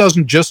this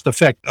doesn't just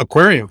affect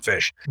aquarium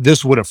fish.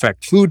 This would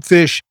affect food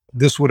fish.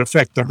 This would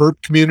affect the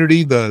herp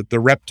community, the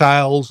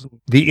reptiles.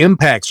 The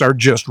impacts are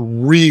just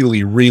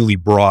really, really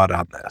broad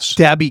on this.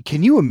 Dabby,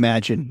 can you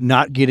imagine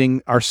not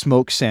getting our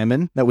smoked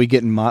salmon that we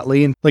get in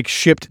Motley and like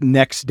shipped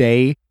next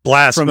day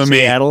Blasphemy. from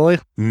Seattle?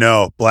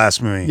 No,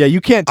 blasphemy. Yeah,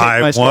 you can't take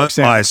my smoked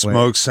salmon. My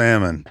smoked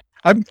salmon.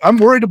 I'm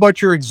worried about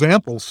your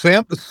example.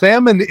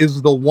 Salmon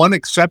is the one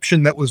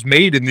exception that was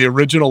made in the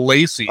original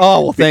Lacey.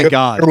 Oh, well, thank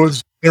God.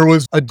 There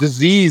was a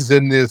disease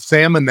in the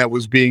salmon that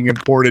was being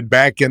imported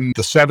back in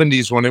the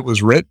 70s when it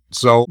was written.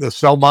 So the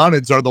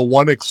salmonids are the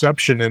one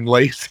exception in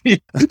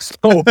Lacey.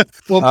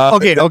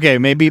 Okay.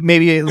 Maybe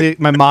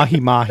my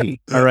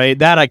mahi. All right,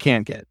 that I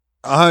can't get.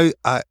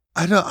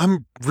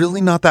 I'm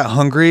really not that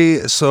hungry,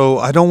 so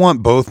I don't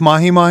want both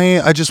mahi.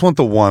 I just want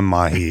the one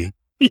mahi.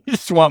 You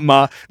just want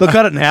they'll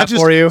cut it in half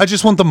for you. I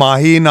just want the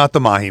mahi, not the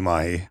mahi.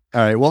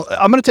 All right. Well,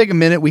 I'm going to take a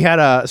minute. We had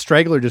a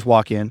straggler just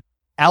walk in.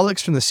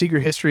 Alex from the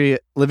Secret History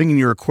Living in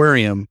Your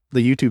Aquarium,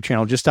 the YouTube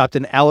channel, just stopped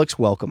in. Alex,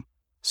 welcome.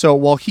 So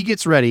while he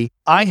gets ready,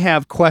 I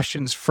have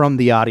questions from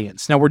the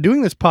audience. Now, we're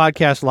doing this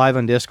podcast live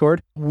on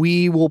Discord.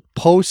 We will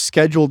post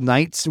scheduled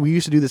nights. We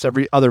used to do this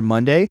every other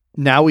Monday.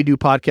 Now we do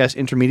podcast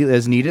intermediately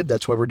as needed.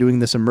 That's why we're doing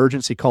this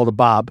emergency call to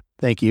Bob.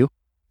 Thank you.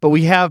 but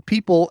we have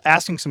people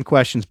asking some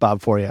questions,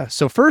 Bob, for you.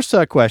 So first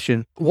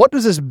question, what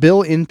does this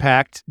bill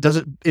impact? Does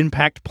it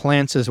impact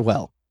plants as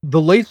well?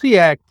 The Lacey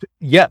Act,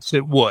 yes,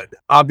 it would.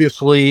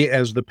 Obviously,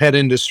 as the pet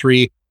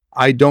industry,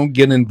 I don't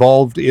get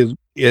involved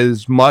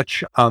as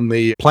much on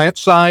the plant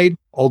side,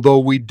 although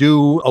we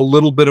do a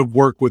little bit of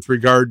work with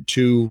regard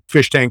to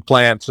fish tank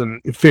plants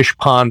and fish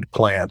pond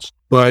plants.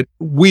 But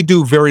we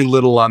do very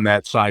little on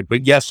that side.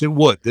 But yes, it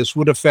would. This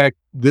would affect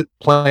the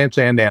plants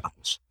and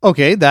animals.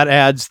 Okay, that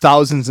adds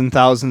thousands and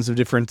thousands of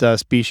different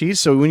species.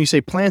 So when you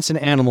say plants and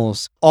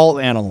animals, all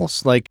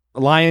animals, like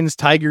lions,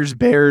 tigers,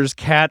 bears,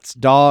 cats,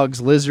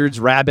 dogs, lizards,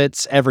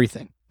 rabbits,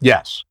 everything.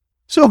 Yes.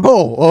 So,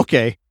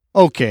 okay.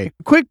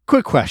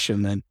 Quick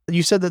question then.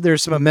 You said that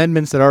there's some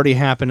amendments that already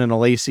happened in a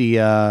Lacey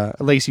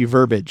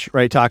verbiage,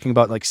 right? Talking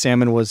about like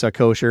salmon was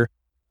kosher.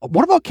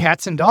 What about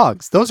cats and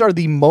dogs? Those are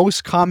the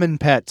most common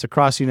pets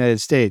across the United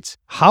States.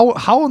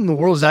 How in the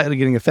world is that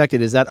getting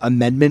affected? Is that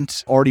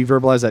amendment already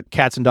verbalized that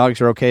cats and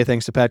dogs are okay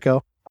thanks to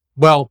Petco?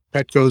 Well,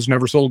 Petco's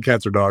never sold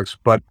cats or dogs,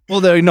 but...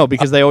 Well,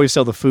 because they always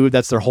sell the food.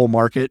 That's their whole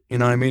market. You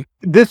know what I mean?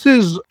 This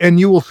is, and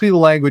you will see the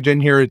language in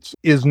here,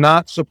 is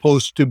not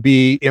supposed to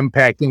be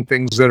impacting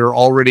things that are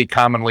already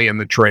commonly in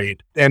the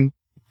trade. And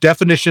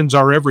definitions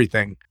are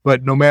everything,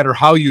 but no matter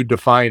how you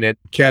define it,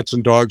 cats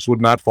and dogs would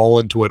not fall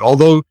into it.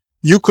 Although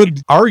you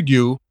could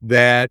argue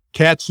that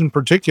cats in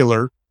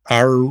particular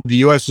are the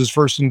U.S.'s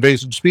first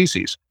invasive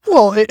species.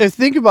 Well,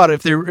 think about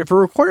it. If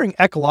we're requiring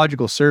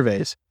ecological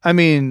surveys, I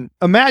mean,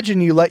 imagine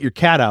you let your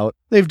cat out.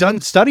 They've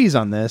done studies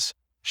on this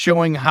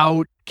showing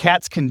how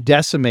cats can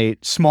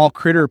decimate small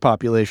critter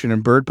population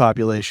and bird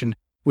population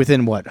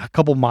within a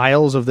couple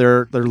miles of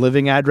their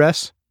living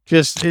address.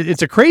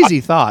 It's a crazy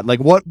thought. Like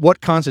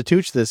what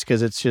constitutes this?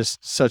 Because it's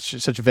just such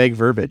vague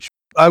verbiage.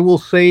 I will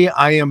say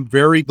I am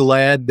very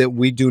glad that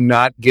we do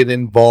not get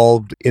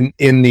involved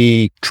in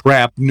the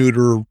trap,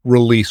 neuter,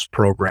 release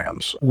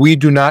programs. We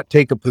do not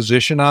take a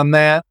position on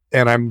that,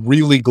 and I'm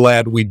really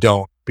glad we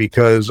don't,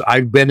 because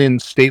I've been in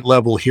state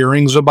level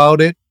hearings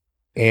about it,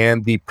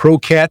 and the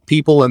pro-cat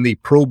people and the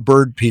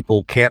pro-bird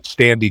people can't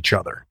stand each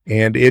other,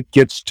 and it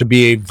gets to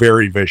be a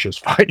very vicious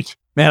fight.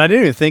 Man, I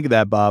didn't even think of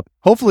that, Bob.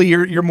 Hopefully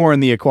you're more in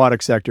the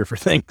aquatic sector for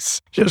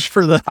things, just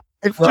for the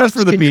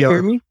Can you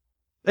hear me?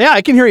 Yeah,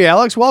 I can hear you,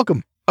 Alex.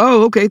 Welcome.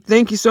 Oh, okay.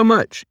 Thank you so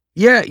much.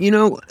 Yeah,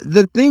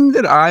 the thing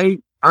that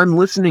I'm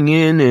listening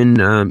in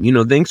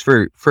and, thanks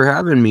for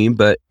having me,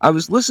 but I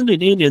was listening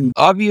in and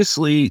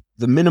obviously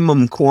the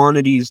minimum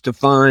quantities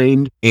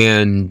defined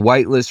and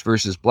whitelist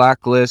versus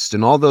blacklist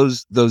and all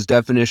those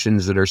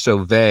definitions that are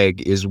so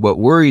vague is what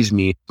worries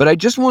me. But I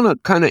just want to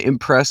kind of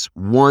impress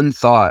one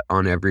thought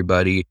on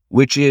everybody,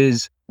 which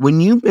is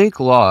when you make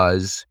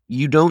laws,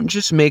 you don't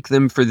just make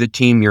them for the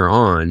team you're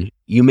on.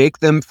 You make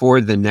them for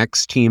the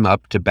next team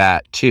up to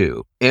bat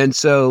too. And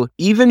so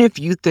even if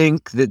you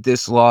think that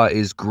this law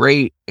is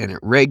great and it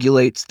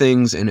regulates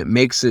things and it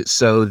makes it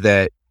so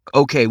that,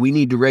 okay, we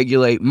need to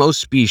regulate most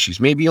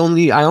species, maybe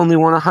I only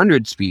want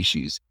 100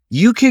 species,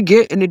 you could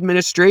get an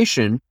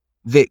administration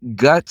that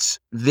guts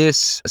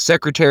this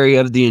Secretary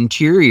of the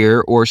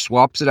Interior or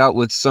swaps it out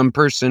with some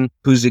person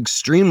who's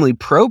extremely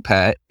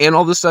pro-pet and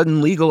all of a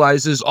sudden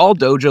legalizes all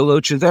dojo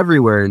loaches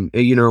everywhere and,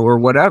 or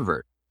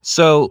whatever.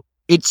 So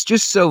it's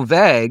just so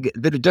vague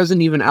that it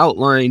doesn't even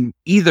outline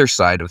either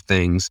side of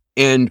things.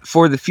 And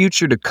for the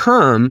future to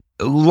come,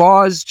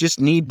 laws just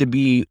need to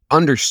be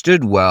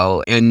understood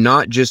well and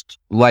not just,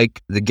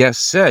 like the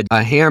guest said,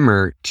 a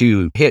hammer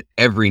to hit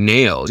every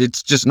nail.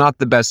 It's just not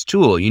the best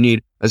tool. You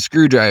need a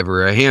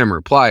screwdriver, a hammer,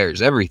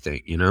 pliers,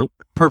 everything,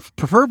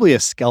 Preferably a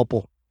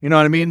scalpel. You know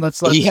what I mean?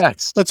 Let's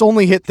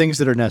only hit things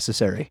that are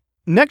necessary.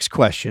 Next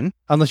question,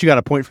 unless you got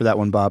a point for that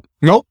one, Bob.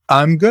 Nope,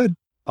 I'm good.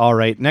 All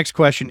right. Next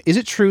question. Is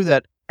it true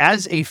that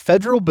as a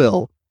federal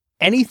bill,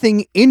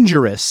 anything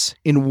injurious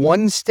in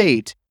one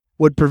state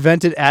would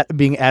prevent it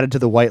being added to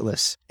the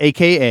whitelist,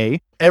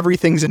 aka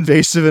everything's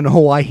invasive in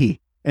Hawaii,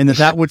 and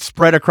that would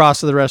spread across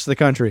to the rest of the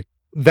country?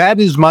 That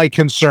is my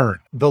concern.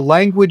 The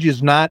language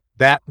is not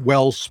that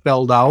well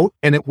spelled out,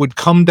 and it would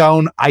come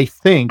down, I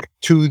think,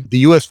 to the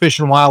U.S. Fish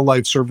and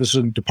Wildlife Service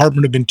and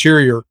Department of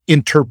Interior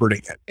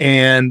interpreting it.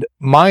 And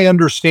my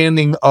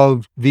understanding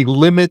of the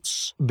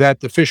limits that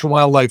the Fish and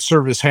Wildlife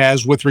Service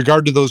has with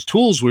regard to those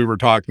tools we were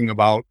talking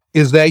about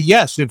is that,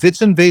 yes, if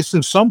it's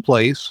invasive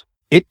someplace,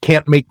 it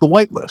can't make the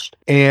whitelist.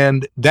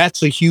 And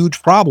that's a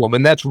huge problem.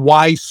 And that's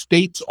why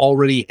states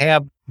already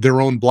have their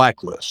own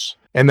blacklists.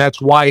 And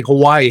that's why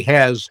Hawaii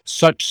has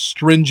such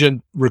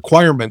stringent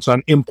requirements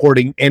on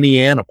importing any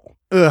animal.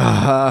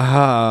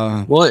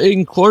 Well,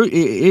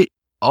 it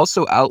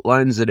also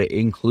outlines that it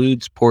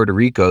includes Puerto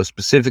Rico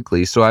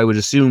specifically. So I would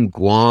assume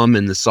Guam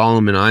and the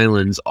Solomon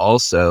Islands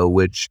also,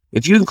 which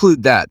if you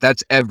include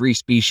that's every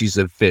species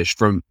of fish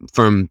from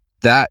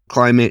that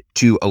climate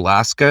to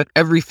Alaska.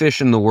 Every fish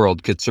in the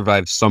world could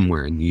survive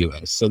somewhere in the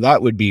U.S. So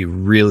that would be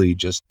really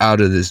just out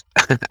of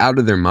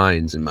their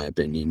minds, in my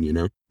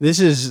opinion.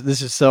 This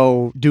is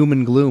so doom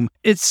and gloom.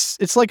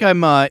 It's like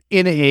I'm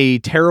in a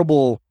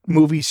terrible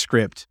movie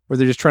script where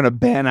they're just trying to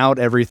ban out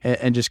everything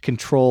and just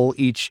control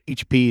each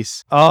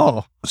piece.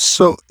 Oh,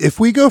 So if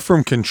we go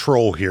from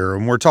control here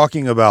and we're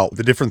talking about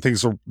the different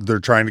things they're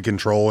trying to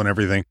control and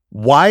everything,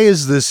 why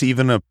is this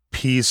even a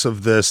piece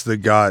of this that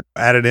got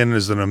added in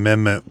as an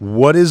amendment?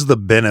 What is the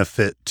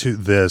benefit to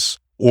this?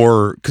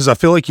 Or because I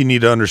feel like you need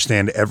to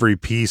understand every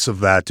piece of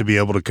that to be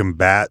able to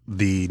combat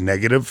the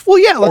negative well,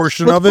 yeah.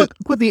 portion of it.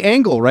 Put the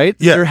angle, right?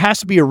 Yeah. There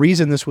has to be a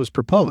reason this was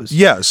proposed.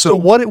 Yeah. So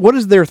what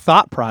is their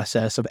thought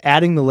process of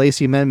adding the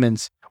Lacey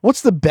amendments?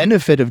 What's the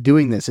benefit of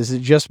doing this? Is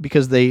it just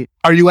because they?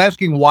 Are you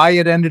asking why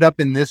it ended up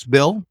in this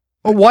bill?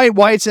 Or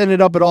why it's ended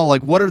up at all?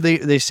 Like, what are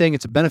they saying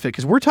it's a benefit?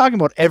 Because we're talking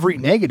about every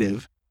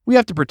negative. We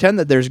have to pretend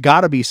that there's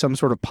got to be some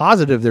sort of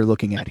positive they're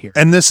looking at here.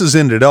 And this has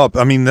ended up,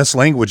 I mean, this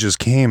language has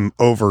came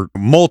over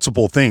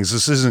multiple things.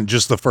 This isn't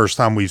just the first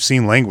time we've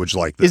seen language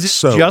like this.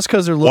 Is it just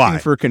because they're looking why?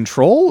 for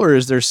control, or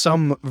is there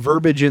some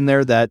verbiage in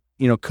there that,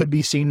 could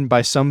be seen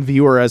by some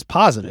viewer as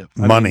positive?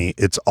 Money.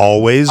 It's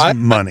always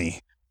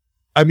money.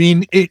 I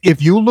mean,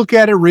 if you look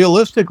at it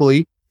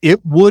realistically,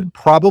 it would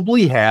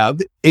probably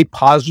have a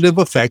positive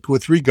effect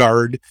with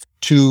regard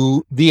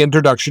to the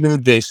introduction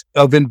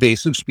of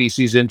invasive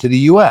species into the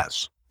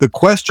U.S. The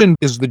question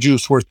is the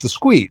juice worth the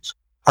squeeze?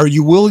 Are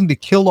you willing to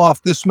kill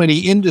off this many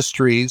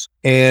industries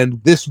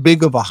and this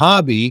big of a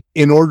hobby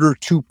in order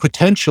to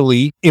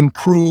potentially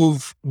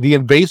improve the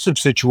invasive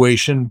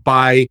situation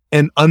by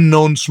an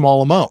unknown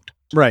small amount?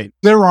 Right.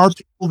 There are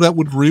people that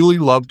would really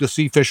love to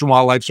see Fish and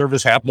Wildlife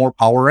Service have more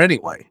power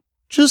anyway.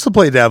 Just to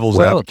play devil's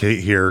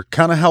advocate here,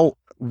 kind of how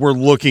we're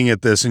looking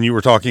at this, and you were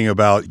talking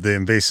about the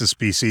invasive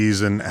species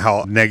and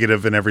how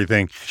negative and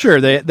everything. Sure,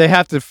 they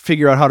have to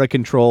figure out how to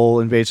control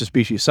invasive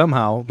species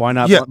somehow. Why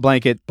not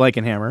blanket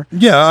hammer?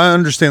 Yeah, I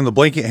understand the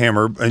blanket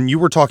hammer, and you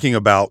were talking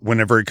about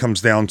whenever it comes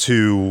down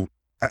to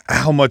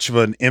how much of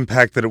an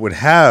impact that it would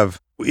have.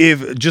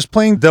 If just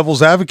playing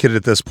devil's advocate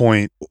at this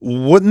point,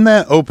 wouldn't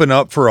that open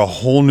up for a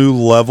whole new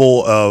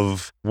level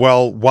of,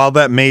 well, while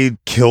that may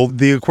kill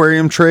the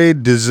aquarium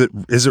trade, is it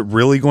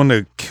really going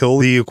to kill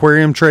the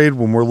aquarium trade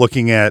when we're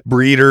looking at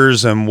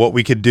breeders and what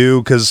we could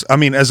do? Because I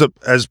mean, as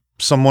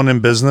someone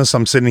in business,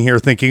 I'm sitting here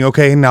thinking,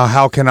 okay, now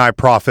how can I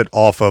profit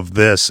off of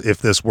this if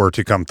this were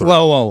to come through?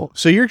 Whoa.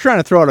 So you're trying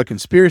to throw out a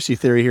conspiracy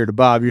theory here to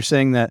Bob. You're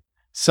saying that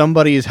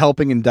somebody is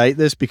helping indict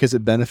this because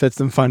it benefits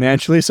them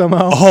financially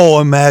somehow?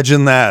 Oh,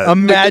 imagine that.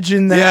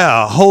 Imagine that.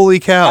 Yeah, holy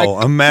cow.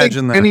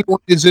 Imagine that. Anyone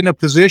is in a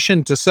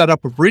position to set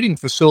up a breeding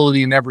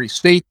facility in every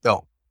state,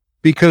 though,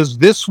 because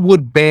this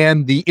would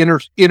ban the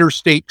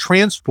interstate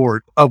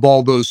transport of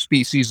all those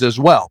species as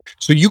well.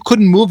 So you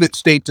couldn't move it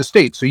state to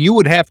state. So you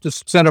would have to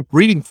set up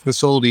breeding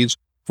facilities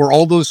for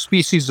all those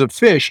species of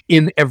fish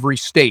in every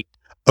state.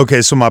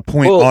 Okay, so my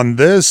point on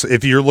this,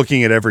 if you're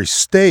looking at every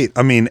state,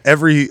 I mean,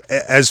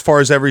 as far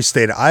as every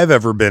state I've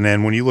ever been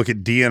in, when you look at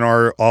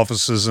DNR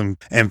offices and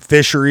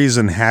fisheries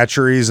and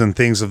hatcheries and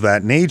things of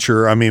that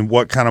nature, I mean,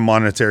 what kind of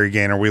monetary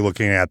gain are we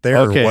looking at there?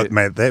 Okay. Or what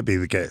might that be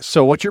the case?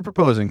 So what you're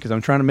proposing, because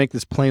I'm trying to make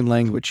this plain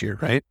language here,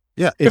 right?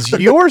 Yeah. Is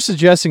you're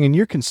suggesting in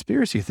your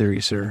conspiracy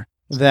theory, sir,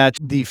 that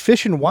the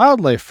fish and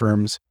wildlife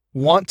firms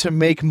want to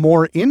make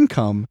more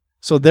income,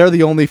 so they're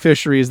the only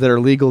fisheries that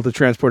are legal to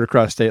transport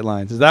across state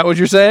lines. Is that what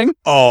you're saying?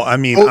 Oh, I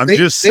mean, I'm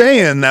just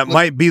saying that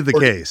might be the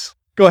case.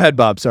 Go ahead,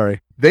 Bob.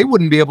 Sorry. They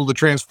wouldn't be able to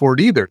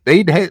transport either.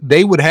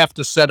 They would have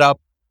to set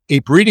up a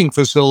breeding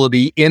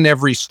facility in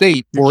every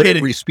state for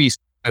every species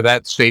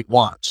that state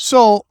wants.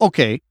 So,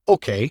 okay.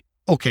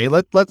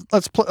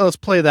 Let's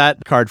play that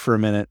card for a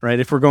minute, right?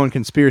 If we're going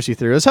conspiracy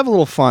theory, let's have a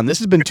little fun. This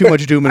has been too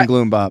much doom and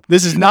gloom, Bob.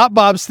 This is not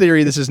Bob's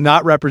theory. This is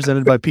not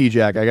represented by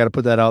PJack. I got to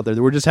put that out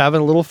there. We're just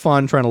having a little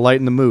fun, trying to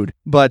lighten the mood.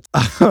 But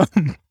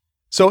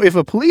so if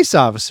a police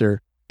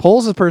officer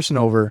pulls a person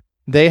over,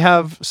 they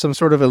have some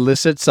sort of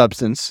illicit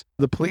substance.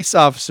 The police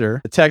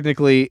officer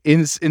technically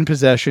is in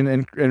possession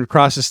and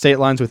crosses state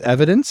lines with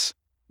evidence.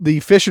 The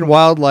fish and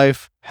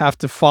wildlife have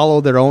to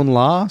follow their own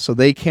law, so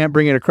they can't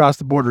bring it across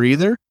the border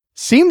either.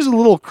 Seems a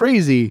little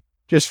crazy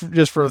just for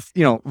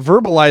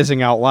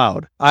verbalizing out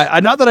loud. I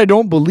not that I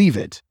don't believe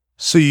it.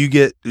 So you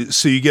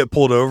get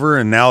pulled over,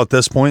 and now at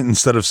this point,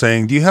 instead of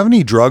saying, "Do you have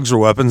any drugs or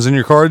weapons in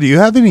your car? Do you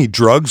have any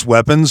drugs,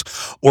 weapons,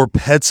 or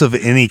pets of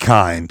any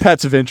kind?"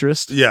 Pets of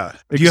interest. Yeah.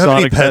 Do you have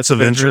any pets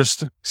of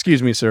interest?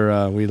 Excuse me,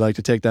 sir. We'd like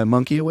to take that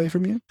monkey away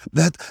from you.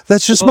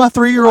 That's just my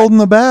 3-year-old in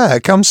the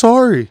back. I'm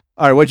sorry.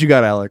 All right, what you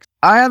got, Alex?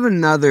 I have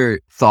another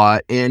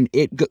thought, and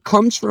it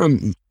comes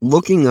from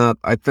looking up.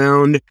 I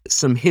found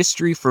some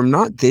history from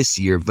not this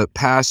year, but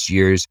past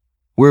years,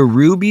 where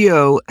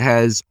Rubio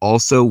has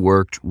also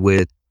worked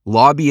with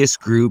lobbyist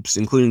groups,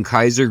 including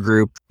Kaiser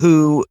Group,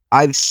 who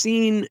I've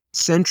seen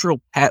Central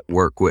Pet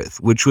work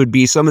with, which would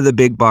be some of the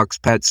big box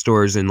pet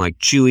stores in like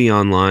Chewy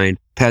Online,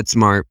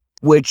 PetSmart,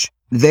 which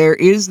there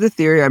is the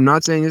theory, I'm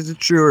not saying it's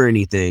true or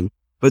anything,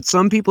 but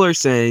some people are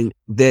saying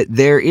that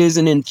there is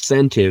an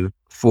incentive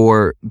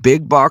for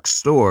big box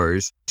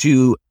stores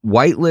to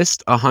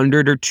whitelist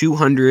 100 or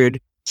 200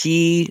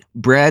 key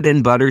bread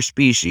and butter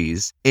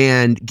species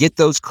and get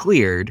those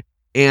cleared,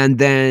 and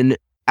then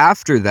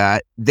after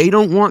that, they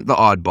don't want the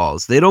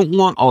oddballs. They don't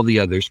want all the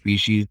other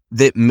species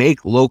that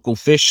make local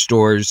fish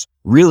stores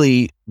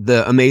really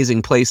the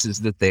amazing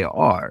places that they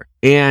are.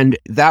 And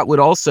that would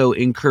also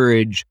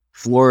encourage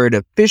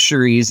Florida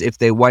fisheries if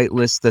they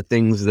whitelist the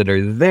things that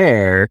are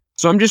there.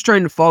 So I'm just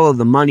trying to follow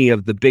the money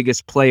of the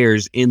biggest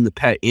players in the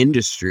pet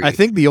industry. I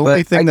think the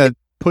only thing that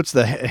puts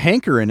the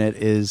hanker in it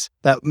is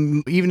that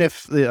even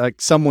if like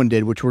someone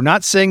did, which we're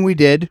not saying we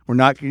did, we're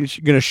not going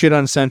to shit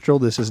on Central.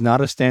 This is not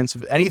a stance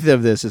of anything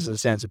of this is a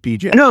stance of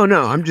PJ. No,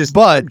 I'm just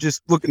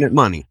looking at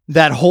money.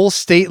 That whole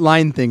state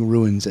line thing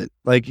ruins it.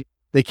 Like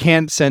they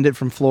can't send it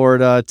from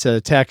Florida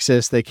to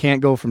Texas. They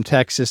can't go from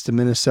Texas to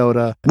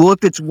Minnesota. Well,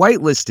 if it's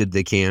whitelisted,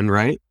 they can,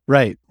 right?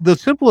 Right. The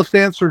simplest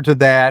answer to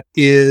that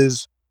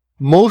is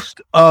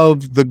most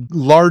of the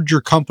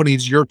larger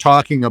companies you're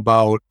talking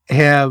about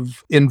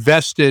have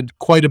invested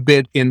quite a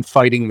bit in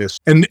fighting this.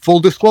 And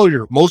full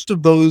disclosure, most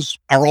of those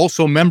are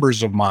also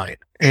members of mine.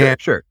 And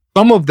Sure.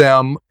 some of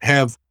them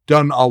have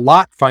done a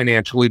lot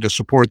financially to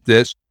support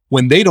this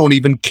when they don't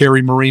even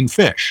carry marine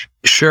fish.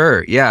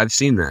 Sure. Yeah, I've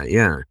seen that.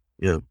 Yeah.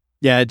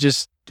 Yeah, it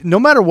just no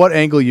matter what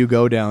angle you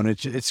go down,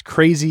 it's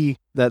crazy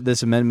that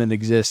this amendment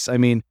exists. I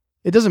mean,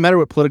 it doesn't matter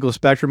what political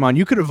spectrum on.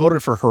 You could have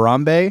voted for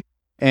Harambe,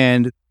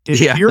 and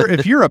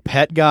if you're a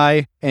pet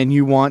guy and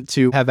you want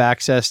to have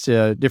access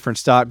to different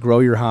stock, grow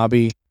your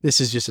hobby, this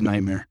is just a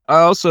nightmare. I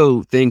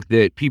also think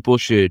that people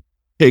should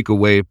take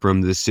away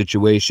from this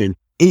situation.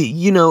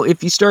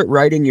 If you start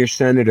writing your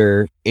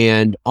senator,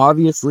 and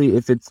obviously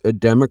if it's a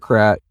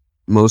Democrat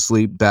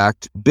mostly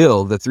backed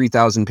bill, the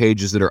 3,000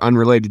 pages that are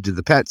unrelated to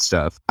the pet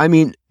stuff, I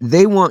mean,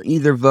 they want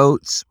either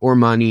votes or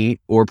money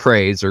or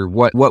praise or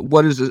what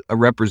does a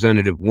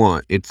representative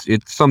want? It's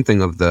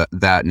something of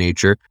that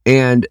nature.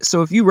 And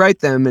so if you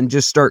write them and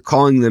just start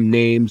calling them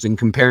names and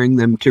comparing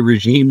them to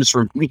regimes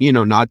from,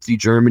 Nazi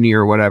Germany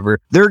or whatever,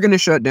 they're going to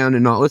shut down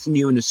and not listen to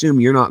you and assume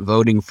you're not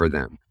voting for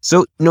them.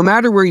 So no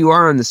matter where you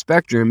are on the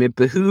spectrum, it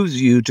behooves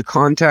you to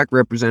contact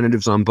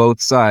representatives on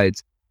both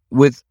sides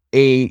with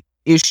a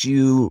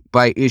issue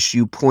by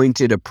issue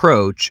pointed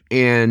approach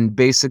and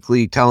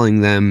basically telling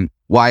them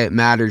why it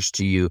matters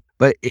to you.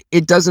 But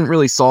it doesn't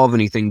really solve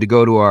anything to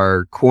go to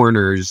our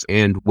corners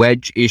and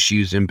wedge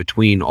issues in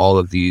between all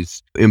of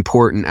these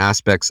important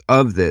aspects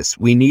of this.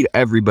 We need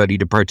everybody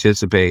to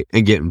participate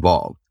and get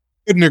involved.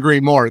 Couldn't agree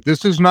more.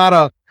 This is not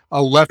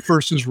a left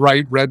versus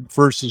right, red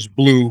versus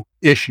blue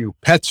issue.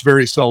 Pets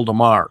very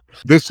seldom are.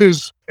 This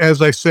is,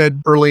 as I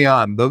said early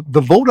on, the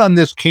vote on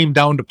this came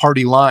down to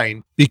party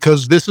line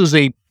because this is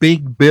a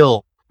big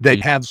bill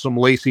that has some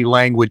lacy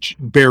language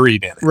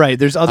buried in it. Right.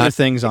 There's other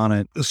things on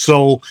it.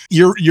 So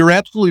you're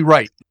absolutely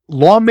right.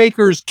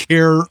 Lawmakers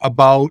care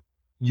about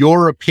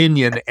your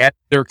opinion at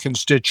their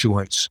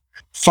constituents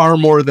far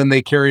more than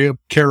they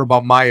care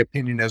about my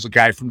opinion as a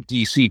guy from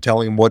DC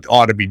telling them what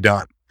ought to be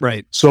done.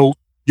 Right. So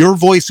your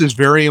voice is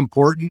very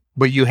important,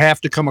 but you have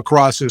to come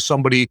across as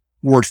somebody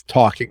worth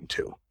talking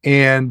to.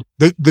 And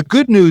the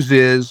good news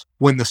is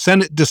when the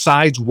Senate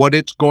decides what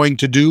it's going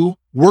to do,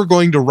 we're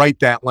going to write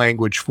that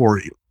language for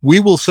you. We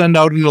will send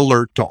out an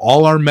alert to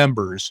all our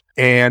members,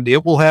 and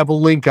it will have a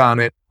link on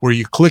it where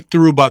you click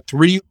through about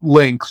 3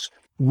 links.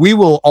 We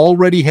will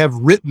already have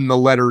written the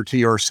letter to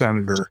your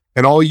senator,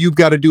 and all you've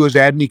got to do is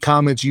add any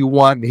comments you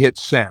want and hit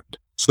send.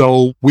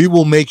 So we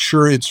will make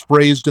sure it's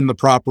phrased in the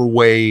proper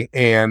way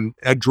and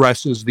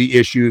addresses the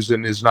issues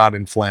and is not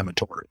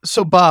inflammatory.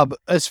 So, Bob,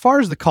 as far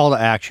as the call to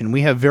action,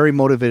 we have very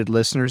motivated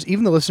listeners.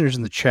 Even the listeners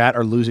in the chat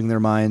are losing their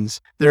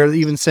minds. They're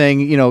even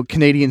saying,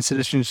 Canadian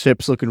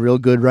citizenship's looking real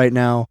good right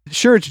now.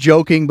 Sure, it's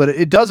joking, but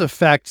it does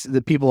affect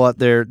the people out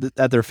there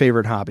at their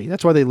favorite hobby.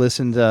 That's why they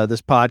listen to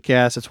this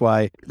podcast. That's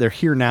why they're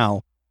here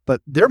now.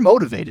 But they're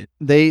motivated.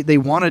 They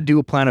want to do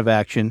a plan of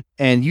action.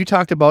 And you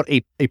talked about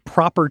a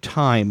proper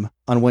time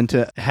on when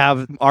to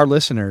have our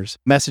listeners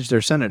message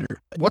their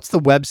senator. What's the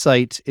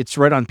website? It's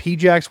right on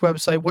PJAC's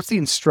website. What's the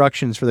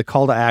instructions for the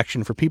call to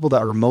action for people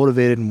that are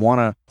motivated and want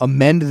to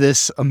amend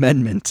this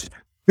amendment?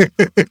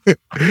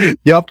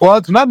 Yep. Well,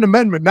 it's not an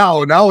amendment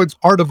now. Now it's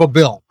part of a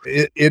bill.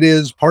 It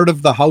is part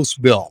of the House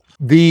bill.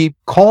 The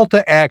call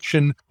to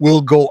action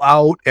will go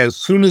out as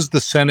soon as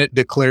the Senate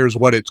declares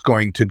what it's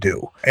going to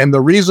do. And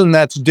the reason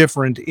that's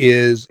different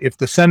is if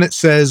the Senate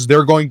says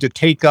they're going to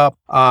take up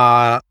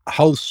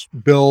House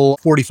Bill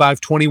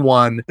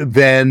 4521,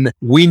 then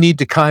we need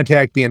to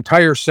contact the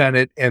entire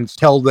Senate and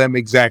tell them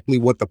exactly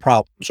what the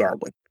problems are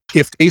with it.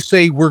 If they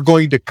say we're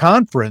going to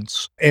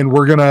conference and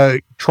we're going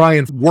to try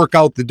and work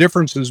out the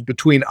differences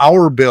between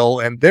our bill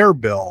and their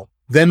bill,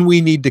 then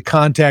we need to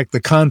contact the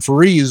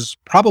conferees,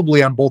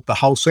 probably on both the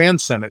House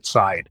and Senate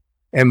side,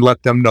 and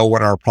let them know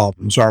what our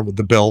problems are with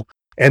the bill.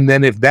 And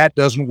then if that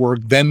doesn't work,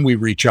 then we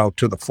reach out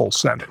to the full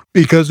Senate.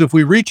 Because if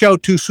we reach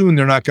out too soon,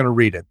 they're not going to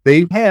read it.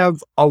 They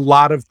have a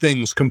lot of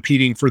things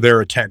competing for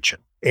their attention,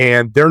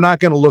 and they're not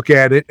going to look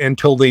at it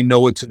until they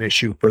know it's an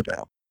issue for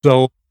them.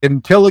 So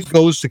until it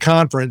goes to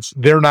conference,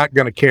 they're not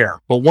going to care.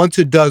 But once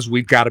it does,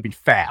 we've got to be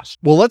fast.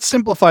 Well, let's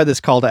simplify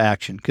this call to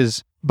action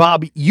because,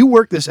 Bob, you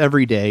work this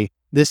every day.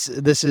 This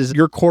is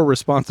your core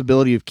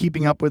responsibility of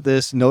keeping up with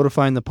this,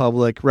 notifying the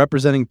public,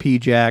 representing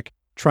PJAC,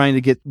 trying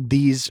to get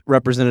these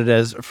represented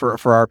as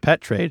for our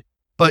pet trade.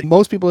 But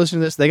most people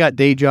listening to this, they got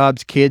day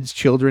jobs, kids,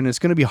 children. It's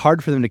going to be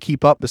hard for them to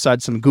keep up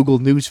besides some Google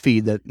News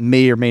feed that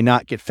may or may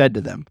not get fed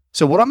to them.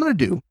 So what I'm going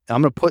to do,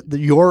 I'm going to put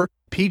your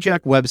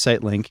PJAC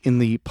website link in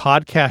the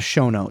podcast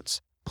show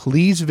notes.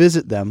 Please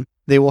visit them.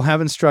 They will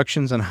have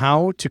instructions on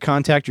how to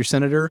contact your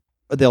senator.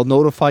 They'll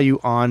notify you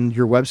on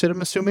your website,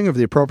 I'm assuming, of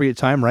the appropriate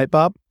time, right,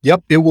 Bob?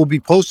 Yep, it will be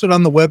posted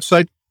on the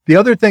website. The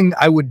other thing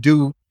I would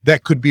do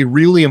that could be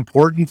really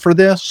important for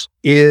this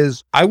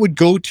is I would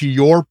go to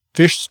your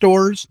fish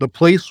stores, the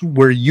place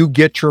where you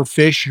get your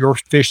fish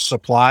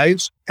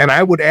supplies, and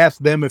I would ask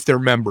them if they're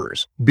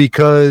members.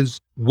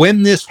 Because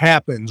when this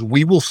happens,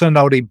 we will send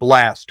out a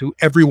blast to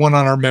everyone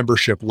on our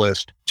membership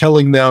list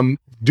telling them,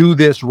 do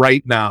this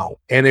right now.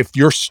 And if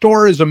your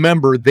store is a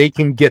member, they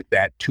can get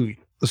that to you.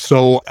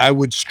 So I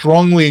would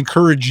strongly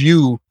encourage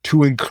you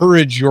to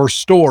encourage your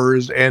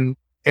stores, and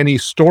any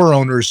store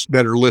owners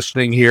that are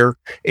listening here,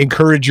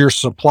 encourage your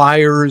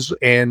suppliers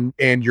and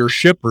your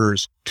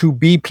shippers to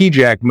be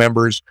PJAC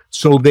members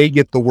so they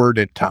get the word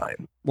in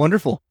time.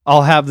 Wonderful.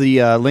 I'll have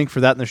the link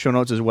for that in the show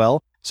notes as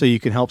well, so you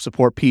can help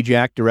support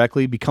PJAC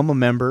directly, become a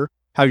member,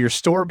 have your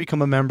store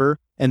become a member,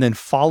 and then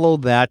follow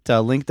that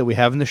link that we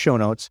have in the show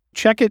notes.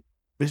 Check it.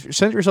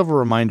 Send yourself a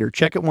reminder.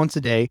 Check it once a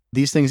day.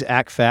 These things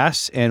act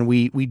fast, and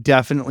we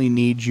definitely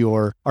need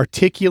your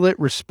articulate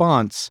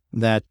response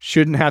that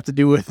shouldn't have to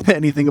do with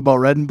anything about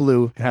red and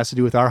blue. It has to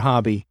do with our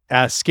hobby.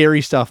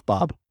 Scary stuff,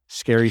 Bob.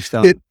 Scary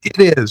stuff. It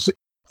is.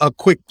 A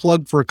quick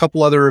plug for a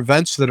couple other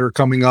events that are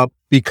coming up,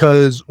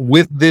 because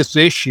with this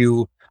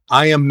issue,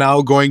 I am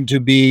now going to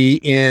be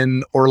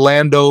in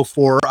Orlando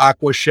for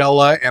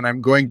Aquashella, and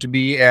I'm going to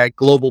be at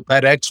Global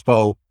Pet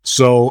Expo.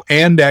 So,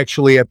 and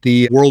actually at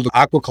the World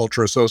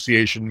Aquaculture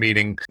Association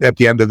meeting at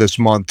the end of this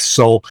month.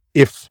 So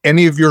if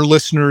any of your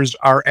listeners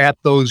are at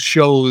those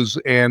shows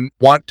and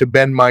want to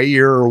bend my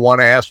ear or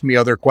want to ask me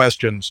other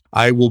questions,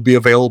 I will be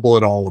available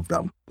at all of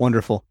them.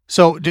 Wonderful.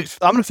 So I'm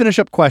going to finish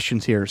up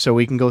questions here so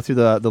we can go through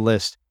the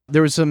list.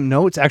 There was some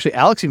notes. Actually,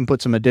 Alex even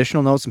put some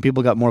additional notes, and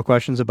people got more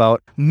questions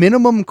about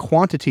minimum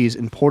quantities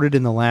imported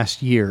in the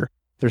last year.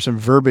 There's some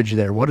verbiage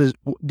there.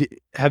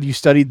 Have you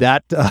studied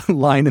that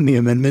line in the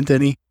amendment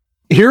any?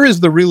 Here is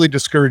the really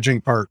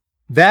discouraging part.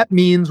 That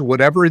means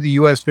whatever the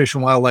U.S. Fish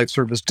and Wildlife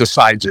Service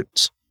decides it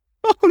is.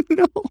 Oh,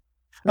 no.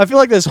 I feel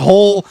like this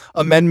whole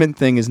amendment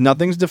thing is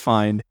nothing's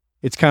defined.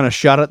 It's kind of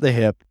shot at the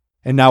hip,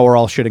 and now we're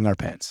all shitting our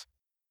pants.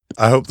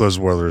 I hope those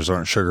Werthers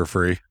aren't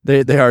sugar-free.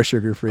 They are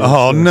sugar-free.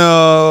 Oh,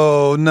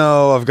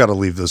 no. I've got to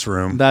leave this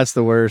room. That's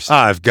the worst.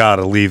 I've got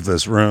to leave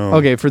this room.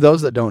 Okay, for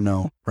those that don't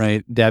know,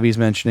 right, Dabby's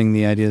mentioning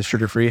the idea of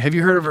sugar-free. Have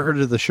you heard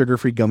of the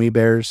sugar-free gummy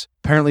bears?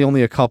 Apparently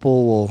only a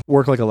couple will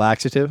work like a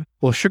laxative.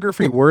 Well,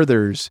 sugar-free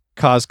Werthers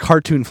cause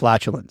cartoon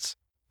flatulence.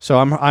 So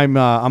I'm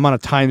on a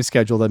time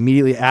schedule that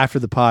immediately after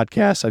the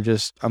podcast,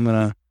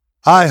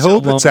 I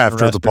hope it's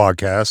after the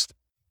podcast.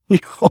 You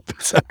hope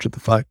it's after the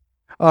podcast.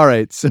 All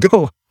right, so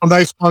go. A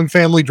nice long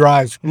family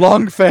drive.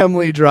 Long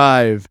family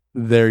drive.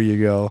 There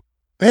you go.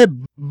 Hey,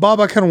 Bob,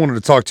 I kind of wanted to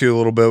talk to you a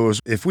little bit.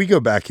 Was if we go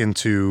back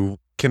into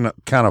kind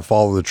of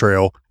follow the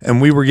trail, and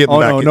we were getting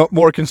back. No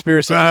more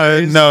conspiracy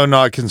theories? No,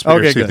 not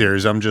conspiracy Okay,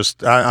 theories.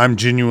 I'm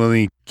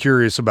genuinely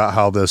curious about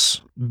how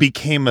this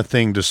became a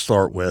thing to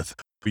start with.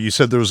 You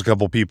said there was a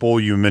couple people.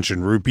 You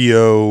mentioned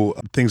Rupio,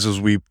 things as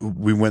we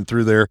went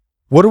through there.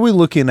 What are we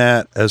looking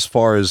at as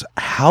far as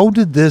how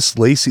did this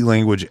Lacey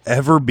language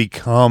ever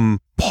become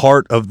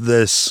part of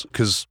this?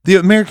 Because the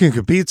American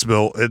Competes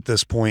bill at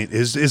this point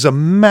is a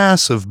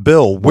massive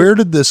bill. Where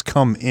did this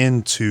come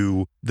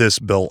into this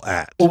bill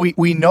at? Well,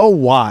 we know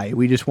why.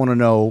 We just want to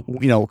know,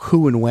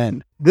 who and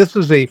when. This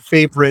is a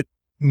favorite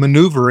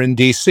maneuver in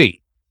DC.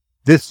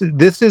 This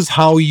is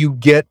how you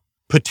get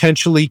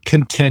potentially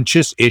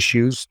contentious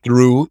issues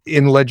through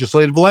in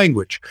legislative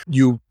language.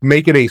 You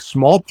make it a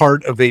small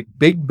part of a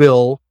big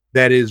bill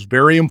that is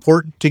very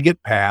important to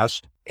get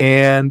passed.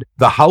 And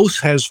the House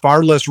has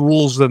far less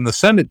rules than the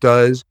Senate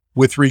does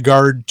with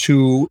regard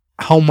to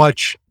how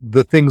much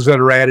the things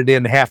that are added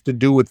in have to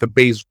do with the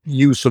base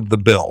use of the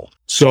bill.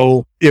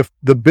 So if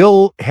the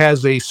bill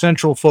has a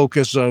central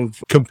focus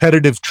of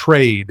competitive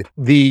trade,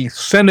 the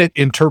Senate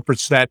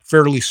interprets that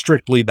fairly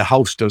strictly. The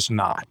House does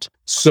not.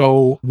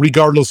 So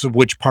regardless of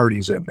which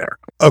party's in there.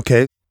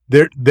 Okay.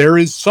 There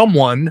is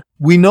someone,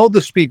 we know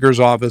the Speaker's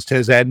office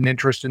has had an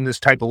interest in this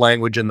type of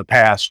language in the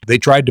past. They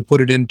tried to put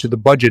it into the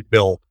budget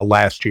bill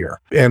last year,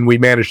 and we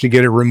managed to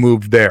get it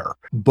removed there.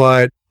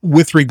 But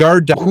with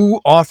regard to who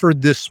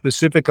authored this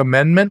specific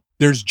amendment,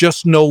 there's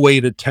just no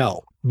way to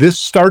tell. This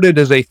started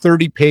as a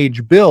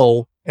 30-page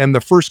bill, and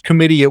the first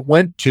committee it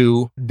went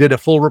to did a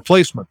full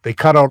replacement. They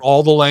cut out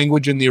all the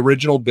language in the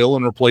original bill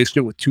and replaced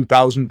it with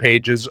 2,000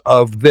 pages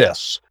of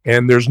this.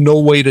 And there's no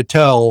way to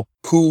tell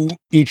who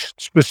each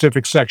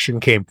specific section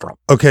came from.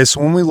 Okay,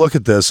 so when we look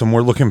at this and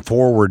we're looking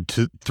forward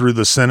to through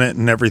the Senate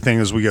and everything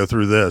as we go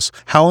through this,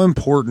 how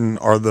important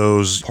are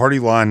those party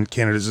line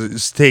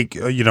candidates? Take,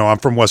 I'm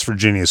from West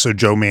Virginia, so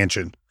Joe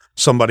Manchin.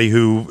 somebody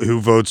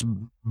who votes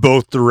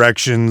both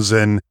directions,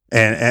 and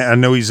I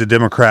know he's a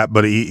Democrat,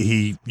 but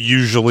he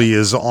usually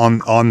is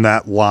on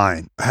that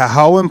line.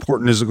 How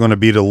important is it going to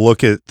be to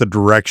look at the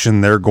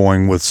direction they're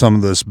going with some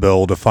of this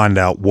bill to find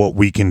out what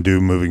we can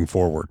do moving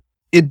forward?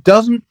 It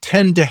doesn't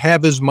tend to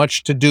have as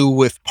much to do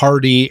with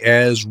party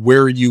as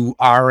where you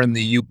are in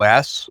the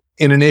U.S.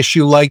 in an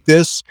issue like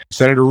this.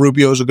 Senator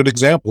Rubio is a good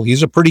example.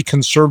 He's a pretty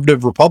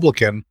conservative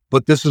Republican,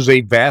 but this is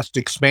a vast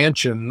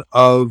expansion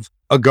of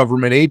a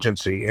government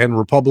agency, and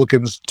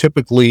Republicans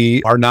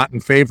typically are not in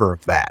favor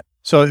of that.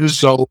 So it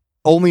was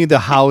only the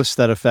House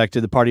that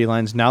affected the party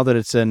lines. Now that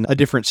it's in a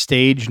different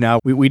stage, now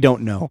we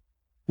don't know.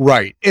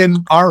 Right.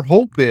 And our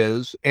hope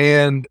is,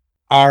 and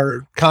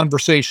our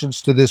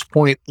conversations to this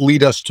point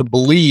lead us to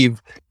believe,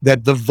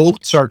 that the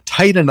votes are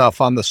tight enough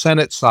on the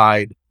Senate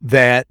side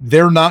that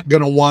they're not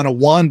going to want to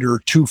wander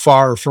too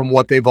far from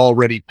what they've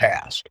already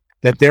passed,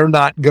 that they're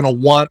not going to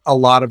want a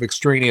lot of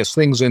extraneous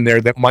things in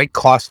there that might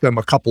cost them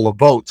a couple of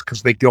votes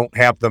because they don't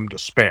have them to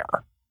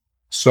spare.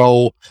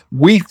 So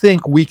we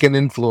think we can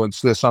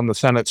influence this on the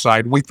Senate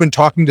side. We've been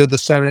talking to the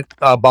Senate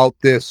about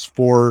this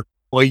for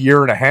a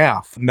year and a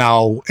half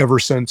now, ever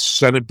since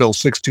Senate Bill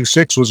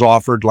 626 was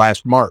offered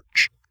last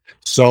March.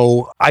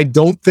 So I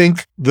don't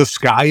think the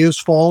sky is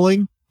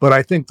falling, but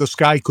I think the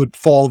sky could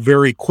fall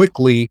very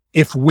quickly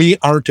if we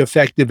aren't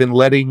effective in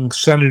letting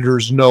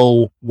senators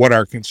know what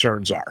our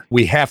concerns are.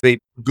 We have a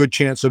good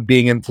chance of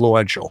being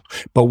influential,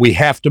 but we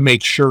have to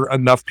make sure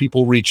enough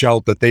people reach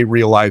out that they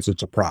realize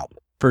it's a problem.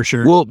 For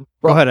sure. Well,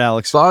 Go ahead,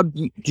 Alex. Bob,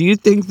 do you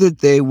think that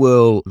they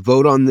will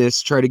vote on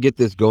this, try to get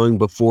this going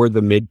before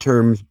the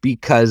midterms,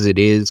 because it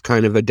is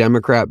kind of a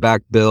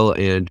Democrat-backed bill,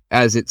 and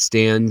as it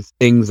stands,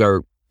 things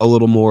are a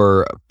little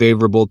more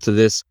favorable to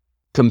this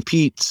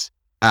Competes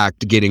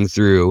Act getting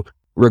through,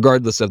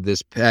 regardless of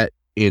this pet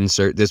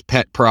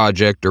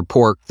project or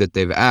pork that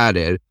they've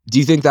added? Do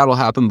you think that'll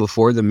happen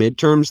before the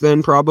midterms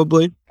then,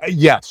 probably?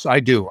 Yes, I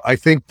do. I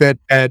think that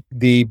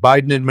the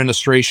Biden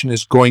administration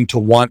is going to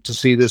want to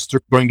see this.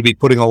 They're going to be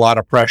putting a lot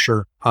of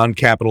pressure on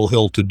Capitol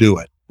Hill to do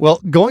it. Well,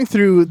 going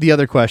through the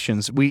other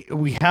questions,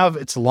 we have,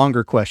 it's a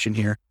longer question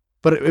here,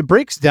 but it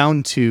breaks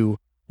down to,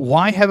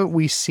 why haven't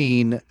we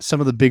seen some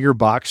of the bigger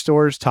box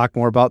stores talk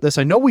more about this?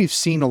 I know we've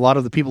seen a lot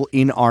of the people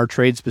in our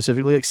trade,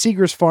 specifically like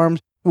Seegers Farms.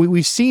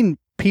 We've seen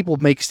people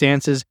make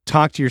stances,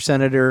 talk to your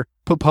senator,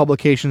 put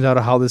publications out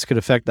of how this could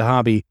affect the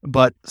hobby.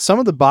 But some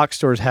of the box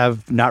stores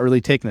have not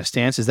really taken a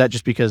stance. Is that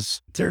just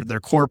because they're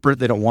corporate,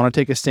 they don't want to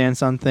take a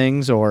stance on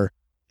things, or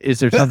is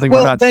there something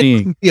we're not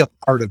seeing? Could be a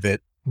part of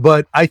it.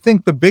 But I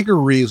think the bigger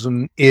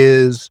reason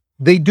is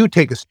they do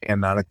take a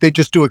stand on it. They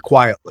just do it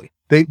quietly.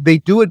 They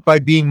do it by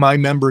being my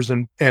members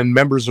and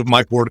members of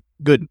my board.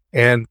 Good.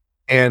 And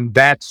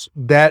that's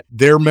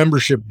their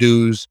membership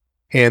dues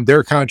and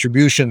their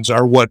contributions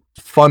are what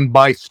fund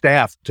my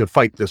staff to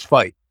fight this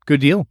fight.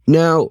 Good deal.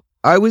 Now,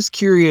 I was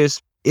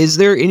curious, is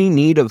there any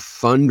need of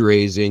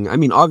fundraising? I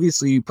mean,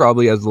 obviously, you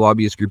probably, as a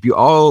lobbyist group, you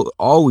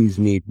always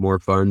need more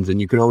funds,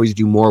 and you can always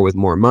do more with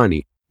more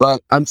money.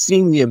 But I'm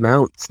seeing the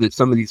amounts that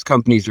some of these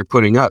companies are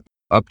putting up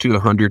to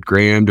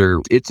 $100,000,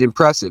 or it's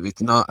impressive.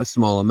 It's not a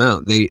small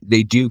amount.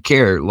 They do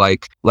care.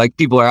 Like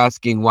people are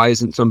asking, why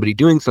isn't somebody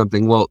doing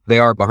something? Well, they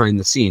are behind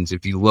the scenes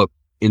if you look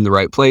in the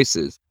right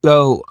places.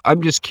 So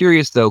I'm just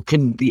curious, though,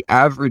 can the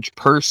average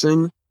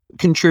person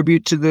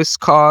contribute to this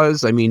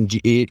cause? I mean,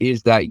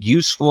 is that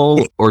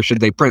useful, or should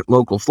they print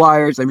local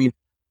flyers? I mean,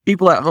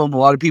 people at home, a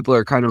lot of people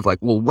are kind of like,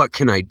 well, what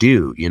can I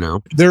do? You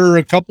know, there are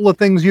a couple of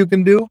things you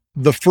can do.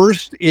 The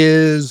first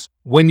is,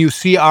 when you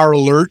see our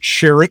alert,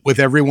 share it with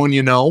everyone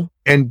you know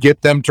and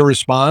get them to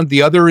respond.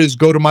 The other is,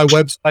 go to my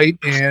website,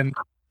 and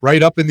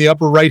right up in the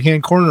upper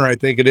right-hand corner, I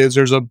think it is,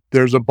 there's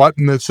a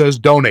button that says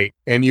donate,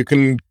 and you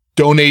can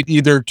donate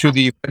either to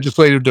the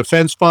Legislative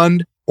Defense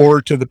Fund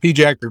or to the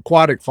PJAC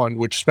Aquatic Fund,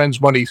 which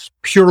spends money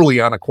purely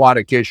on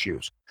aquatic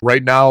issues.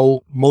 Right now,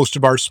 most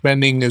of our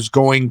spending is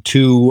going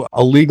to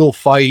a legal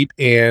fight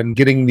and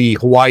getting the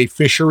Hawaii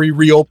fishery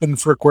reopened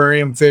for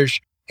aquarium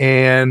fish,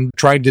 and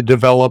trying to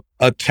develop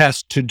a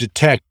test to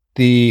detect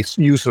the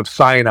use of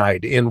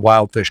cyanide in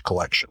wild fish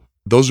collection.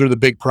 Those are the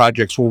big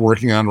projects we're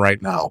working on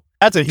right now.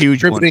 That's a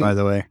huge one, by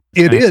the way.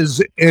 It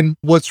is. And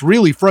what's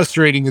really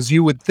frustrating is,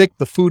 you would think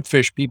the food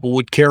fish people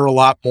would care a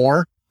lot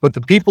more, but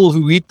the people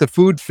who eat the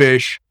food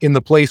fish in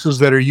the places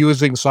that are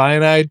using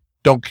cyanide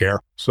don't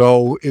care.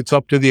 So it's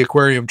up to the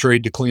aquarium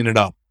trade to clean it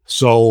up.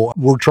 So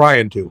we're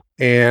trying to.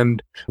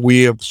 And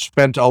we have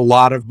spent a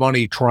lot of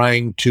money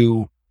trying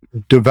to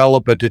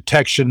develop a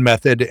detection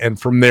method, and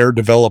from there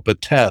develop a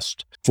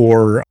test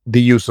for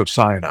the use of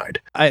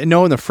cyanide. I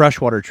know in the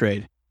freshwater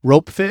trade,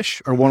 rope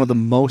fish are one of the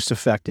most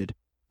affected.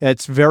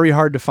 It's very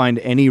hard to find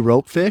any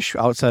rope fish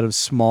outside of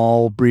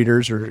small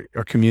breeders or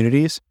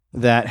communities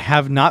that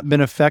have not been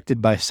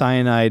affected by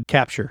cyanide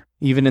capture,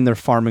 even in their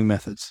farming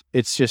methods.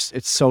 It's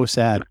so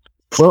sad.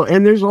 Well,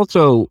 and there's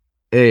also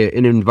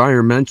an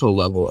environmental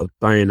level of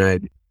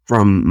cyanide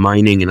from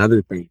mining and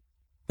other things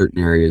certain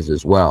areas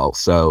as well.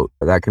 So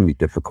that can be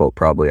difficult,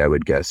 probably, I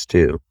would guess,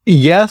 too.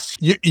 Yes,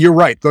 you're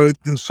right. The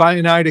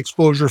cyanide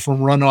exposure from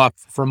runoff,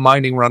 from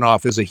mining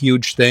runoff, is a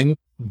huge thing.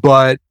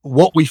 But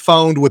what we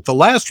found with the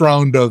last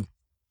round of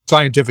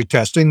scientific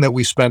testing that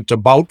we spent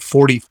about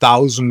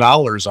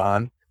 $40,000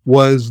 on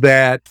was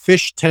that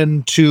fish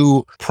tend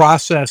to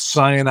process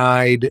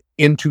cyanide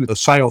into the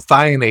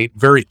cyclothionate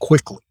very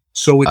quickly.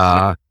 So it's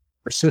not in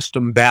our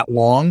system that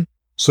long.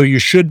 So you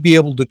should be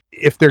able to,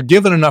 if they're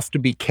given enough to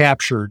be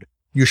captured,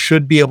 you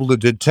should be able to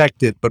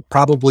detect it, but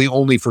probably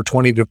only for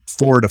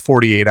 24 to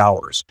 48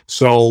 hours.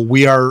 So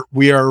we are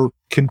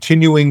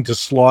continuing to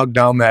slog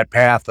down that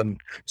path and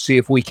see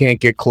if we can't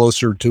get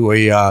closer to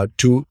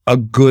a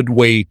good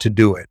way to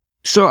do it.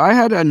 So I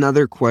had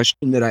another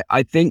question that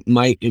I think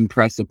might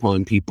impress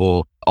upon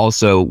people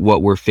also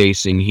what we're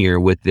facing here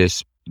with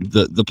this,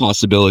 the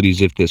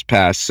possibilities if this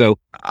passed. So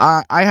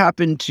I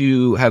happen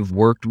to have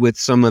worked with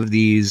some of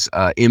these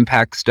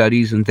impact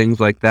studies and things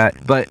like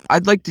that, but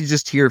I'd like to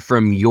just hear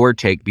from your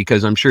take,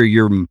 because I'm sure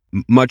you're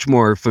much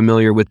more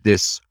familiar with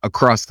this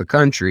across the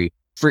country.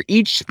 For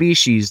each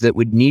species that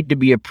would need to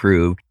be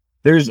approved,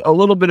 there's a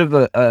little bit of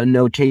a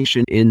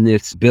notation in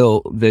this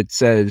bill that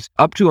says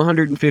up to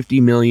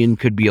 150 million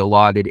could be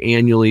allotted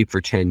annually for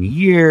 10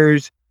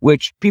 years,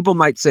 which people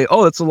might say,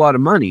 oh, it's a lot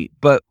of money.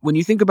 But when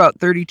you think about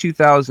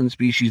 32,000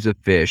 species of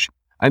fish,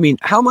 I mean,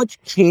 how much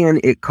can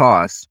it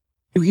cost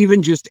to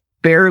even just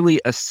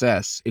barely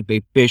assess if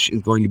a fish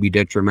is going to be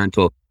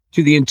detrimental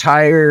to the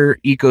entire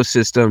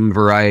ecosystem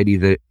variety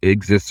that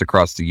exists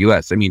across the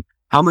U.S.? I mean,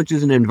 how much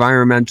is an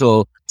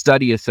environmental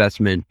study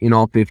assessment in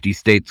all 50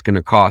 states going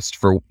to cost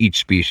for each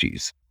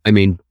species? I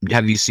mean,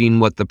 have you seen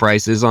what the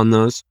price is on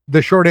those?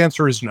 The short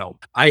answer is no.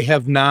 I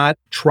have not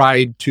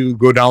tried to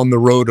go down the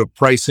road of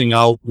pricing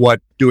out what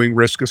doing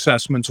risk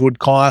assessments would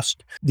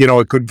cost. You know,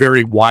 it could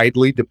vary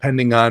widely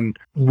depending on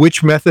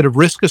which method of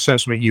risk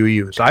assessment you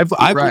use. I've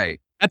Right.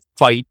 that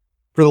fight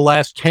for the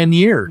last 10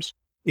 years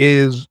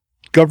is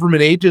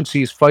government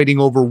agencies fighting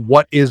over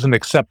what is an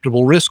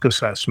acceptable risk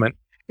assessment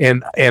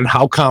and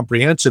how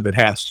comprehensive it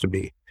has to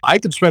be. I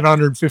could spend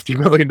 $150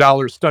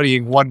 million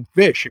studying one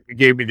fish if you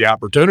gave me the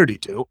opportunity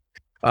to.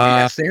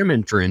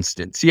 Salmon, for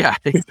instance. Yeah.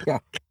 Yeah.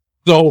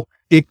 So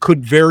it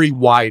could vary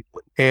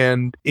widely.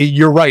 And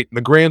you're right. In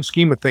the grand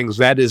scheme of things,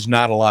 that is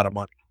not a lot of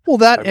money. Well,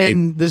 that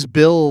and this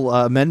bill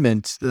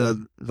amendment,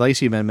 the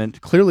Lacey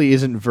amendment, clearly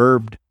isn't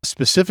verbed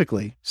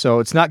specifically. So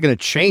it's not going to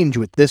change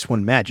with this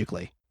one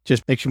magically.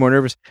 Just makes you more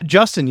nervous.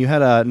 Justin, you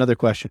had another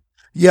question.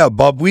 Yeah,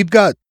 Bob, we've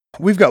got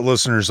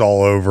listeners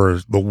all over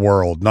the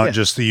world, not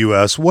just the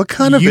U.S. What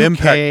kind of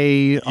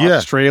impact?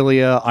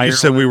 Australia, Ireland. You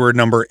said we were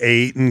number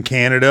 8 in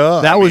Canada.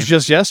 That was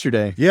just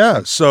yesterday.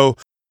 Yeah. So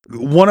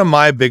one of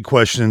my big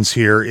questions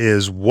here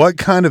is, what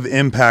kind of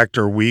impact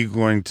are we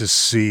going to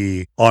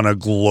see on a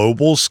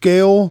global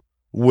scale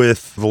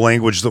with the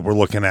language that we're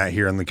looking at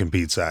here in the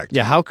Competes Act?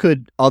 Yeah. How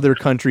could other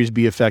countries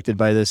be affected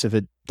by this if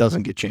it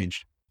doesn't get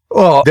changed?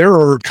 Well, there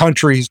are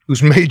countries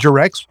whose major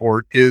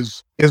export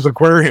is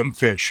aquarium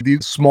fish.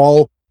 These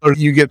small,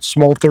 you get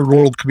small third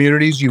world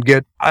communities. You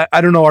get, I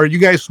don't know, are you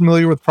guys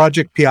familiar with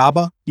Project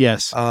Piaba?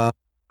 Yes.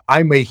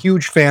 I'm a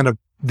huge fan of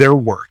their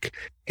work.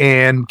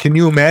 And can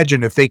you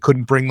imagine if they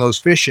couldn't bring those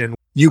fish in?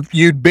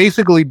 You'd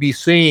basically be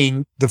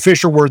saying the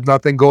fish are worth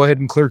nothing. Go ahead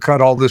and clear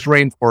cut all this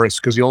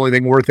rainforest because the only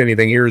thing worth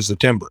anything here is the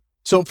timber.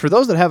 So for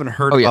those that haven't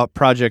heard about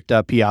Project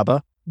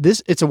Piaba,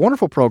 it's a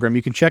wonderful program.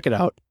 You can check it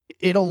out.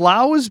 It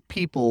allows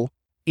people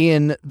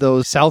in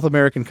those South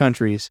American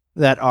countries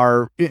that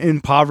are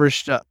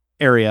impoverished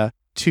area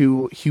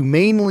to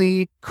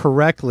humanely,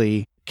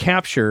 correctly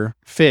capture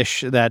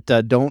fish that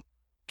don't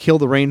kill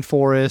the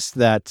rainforest,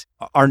 that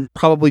are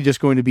probably just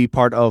going to be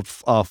part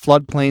of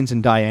floodplains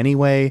and die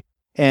anyway,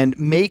 and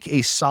make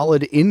a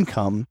solid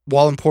income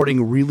while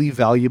importing really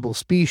valuable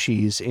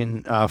species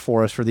in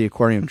for us for the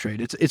aquarium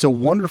trade. It's a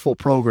wonderful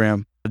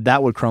program.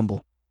 That would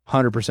crumble,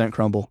 100%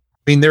 crumble.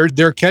 I mean, their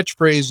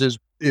catchphrase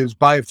is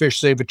buy a fish,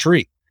 save a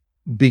tree,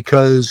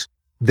 because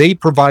they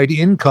provide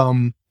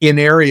income in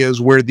areas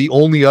where the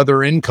only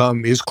other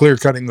income is clear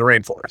cutting the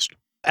rainforest.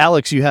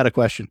 Alex, you had a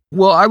question.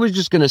 Well, I was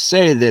just going to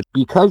say that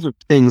because of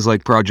things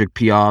like Project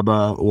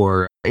Piaba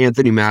or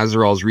Anthony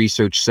Mazeral's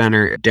research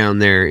center down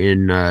there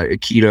in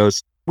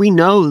Iquitos, we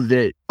know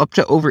that up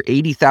to over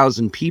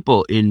 80,000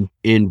 people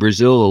in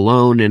Brazil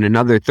alone and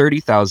another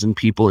 30,000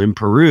 people in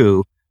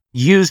Peru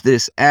use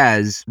this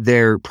as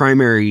their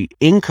primary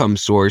income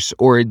source,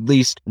 or at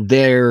least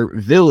their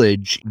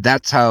village.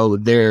 That's how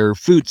their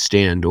food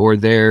stand or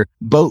their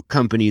boat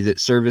company that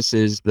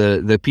services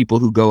the people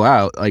who go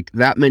out, like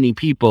that many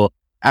people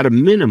at a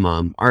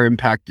minimum are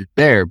impacted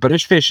there. But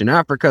there's fish in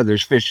Africa,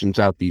 there's fish in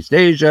Southeast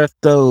Asia.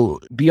 So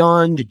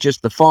beyond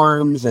just the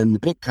farms and the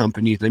big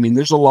companies, I mean,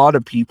 there's a lot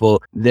of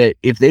people that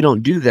if they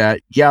don't do that,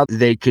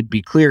 they could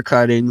be clear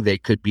cutting, they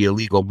could be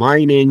illegal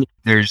mining.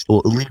 There's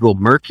illegal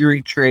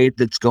mercury trade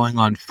that's going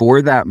on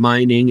for that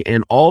mining,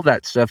 and all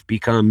that stuff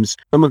becomes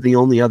some of the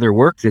only other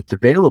work that's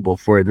available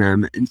for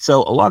them. And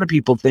so a lot of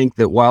people think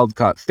that wild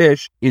caught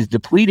fish is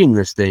depleting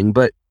this thing,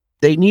 but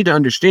they need to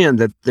understand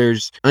that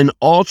there's an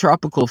all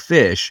tropical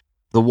fish.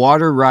 The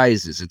water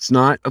rises. It's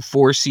not a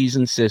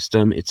 4-season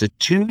system. It's a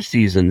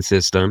 2-season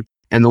system.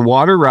 And the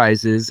water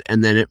rises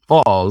and then it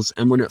falls.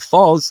 And when it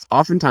falls,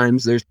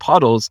 oftentimes there's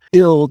puddles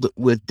filled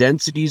with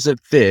densities of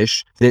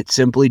fish that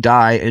simply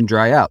die and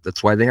dry out.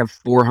 That's why they have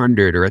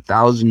 400 or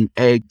 1,000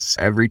 eggs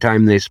every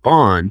time they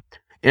spawn.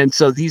 And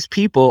so these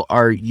people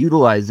are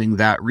utilizing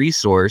that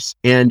resource,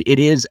 and it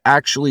is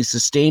actually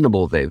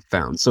sustainable, they've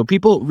found. So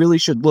people really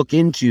should look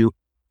into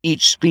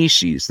each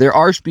species. There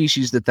are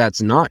species that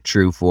that's not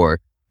true for,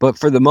 but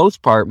for the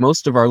most part,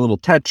 most of our little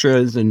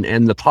tetras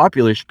and the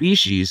popular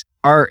species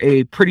are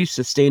a pretty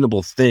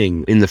sustainable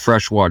thing in the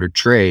freshwater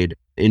trade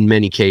in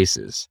many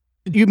cases.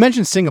 You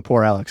mentioned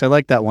Singapore, Alex. I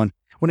like that one.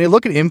 When I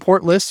look at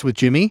import lists with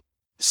Jimmy,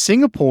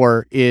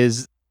 Singapore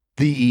is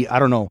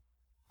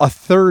a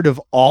third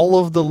of all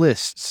of the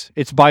lists.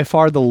 It's by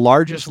far the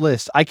largest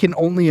list. I can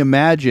only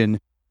imagine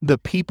the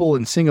people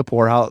in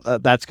Singapore, how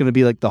that's going to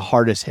be like the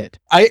hardest hit.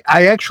 I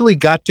actually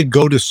got to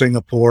go to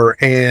Singapore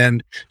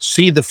and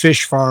see the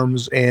fish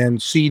farms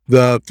and see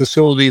the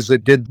facilities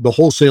that did the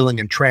wholesaling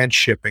and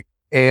transshipping.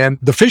 And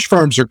the fish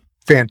farms are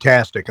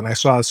fantastic. And I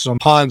saw some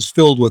ponds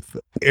filled with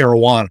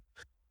arowana.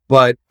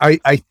 But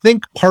I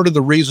think part of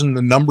the reason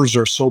the numbers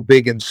are so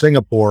big in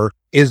Singapore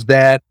is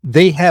that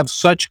they have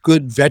such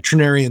good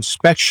veterinary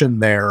inspection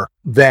there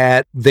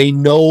that they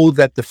know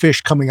that the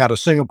fish coming out of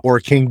Singapore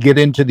can get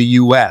into the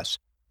U.S.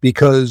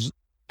 because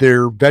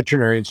their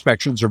veterinary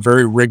inspections are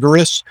very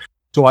rigorous.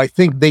 So I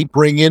think they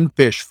bring in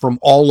fish from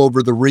all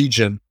over the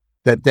region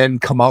that then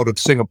come out of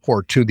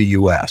Singapore to the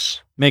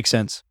U.S. Makes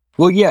sense.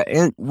 Well, yeah,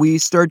 and we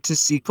start to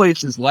see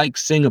places like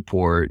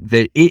Singapore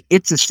that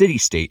it's a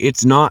city-state.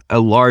 It's not a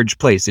large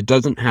place. It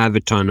doesn't have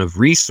a ton of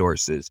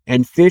resources.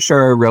 And fish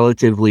are a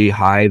relatively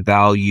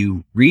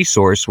high-value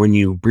resource when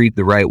you breed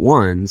the right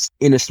ones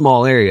in a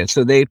small area.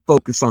 So they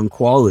focus on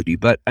quality.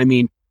 But, I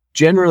mean,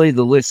 generally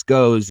the list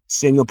goes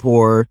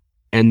Singapore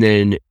and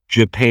then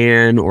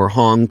Japan or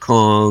Hong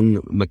Kong,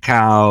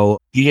 Macau,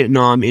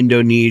 Vietnam,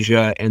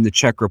 Indonesia, and the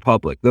Czech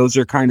Republic. Those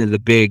are kind of the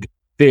big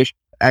fish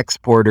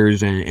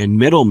exporters and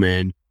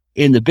middlemen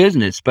in the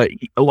business, but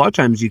a lot of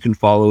times you can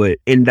follow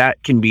it, and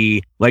that can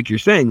be, like you're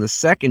saying, the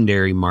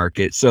secondary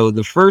market. So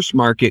the first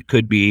market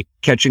could be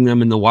catching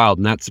them in the wild,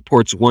 and that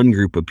supports one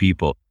group of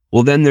people.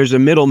 Well, then there's a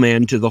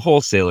middleman to the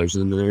wholesalers,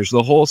 and then there's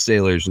the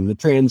wholesalers and the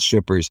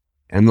transshippers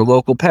and the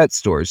local pet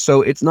stores.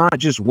 So it's not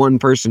just one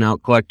person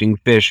out collecting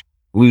fish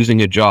losing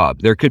a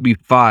job. There could be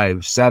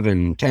 5,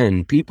 7,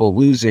 10 people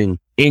losing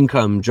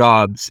income,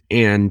 jobs,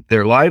 and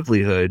their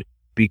livelihood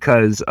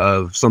because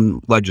of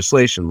some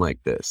legislation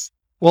like this.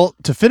 Well,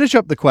 to finish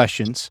up the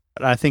questions,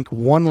 I think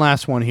one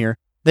last one here.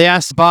 They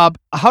asked, Bob,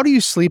 how do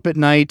you sleep at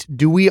night?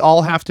 Do we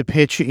all have to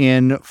pitch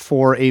in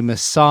for a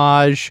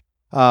massage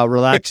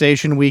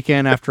relaxation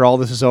weekend after all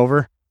this is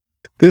over?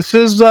 This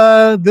is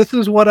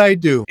what I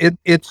do.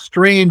 It's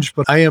strange,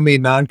 but I am a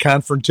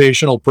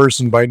non-confrontational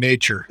person by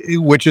nature,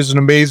 which is an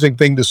amazing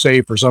thing to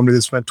say for somebody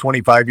that spent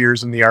 25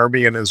 years in the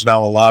Army and is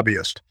now a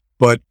lobbyist.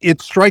 But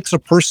it strikes a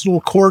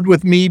personal chord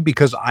with me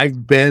because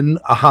I've been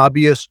a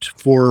hobbyist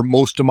for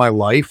most of my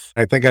life.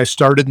 I think I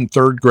started in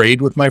 3rd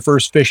grade with my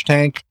first fish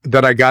tank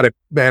that I got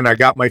I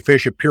got my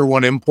fish at Pier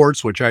 1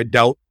 Imports, which I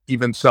doubt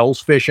even sells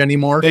fish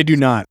anymore. They do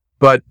not.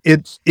 But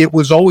it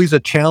was always a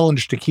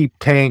challenge to keep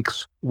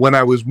tanks when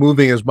I was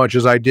moving as much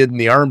as I did in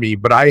the Army.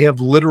 But I have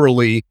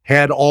literally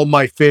had all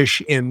my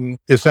fish in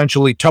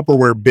essentially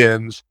Tupperware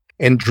bins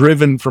and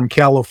driven from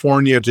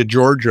California to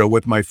Georgia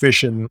with my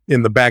fish in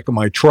the back of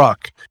my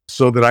truck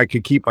so that I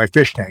could keep my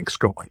fish tanks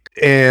going.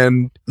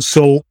 And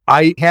so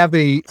I have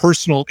a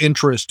personal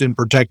interest in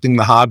protecting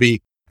the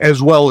hobby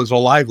as well as a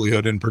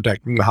livelihood in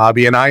protecting the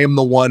hobby. And I am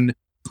the one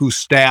who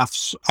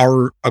staffs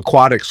our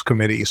aquatics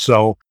committee.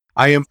 So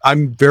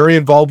I'm very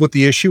involved with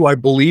the issue. I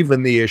believe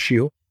in the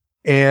issue.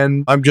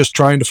 And I'm just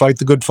trying to fight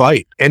the good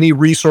fight. Any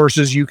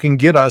resources you can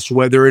get us,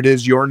 whether it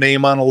is your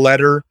name on a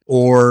letter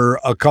or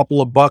a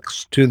couple of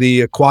bucks to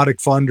the Aquatic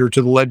Fund or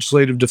to the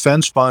Legislative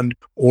Defense Fund,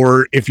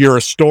 or if you're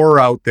a store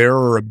out there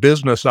or a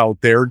business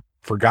out there,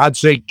 for God's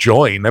sake,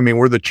 join. I mean,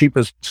 we're the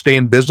cheapest stay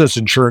in business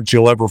insurance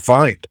you'll ever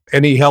find.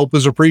 Any help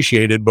is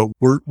appreciated, but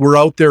we're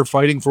out there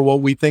fighting for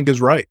what we think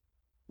is right.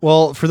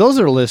 Well, for those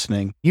that are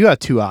listening, you have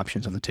 2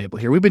 options on the table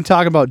here. We've been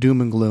talking about doom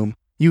and gloom.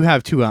 You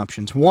have 2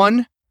 options.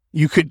 One,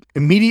 you could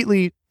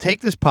immediately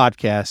take this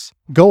podcast,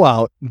 go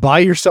out, buy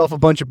yourself a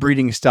bunch of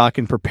breeding stock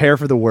and prepare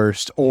for the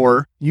worst.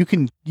 Or you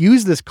can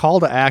use this call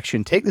to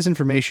action, take this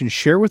information,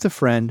 share with a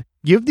friend,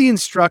 give the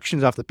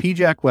instructions off the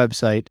PJAC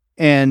website,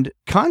 and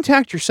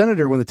contact your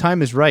senator when the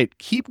time is right.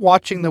 Keep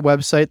watching the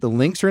website. The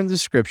links are in the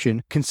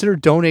description. Consider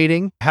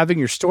donating, having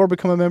your store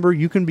become a member.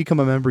 You can become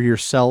a member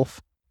yourself.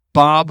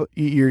 Bob,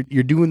 you're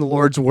doing the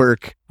Lord's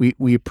work.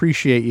 We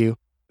appreciate you.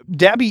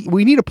 Dabby,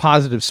 we need a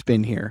positive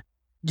spin here.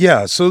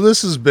 Yeah, so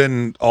this has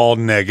been all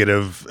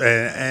negative,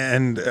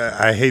 and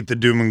I hate the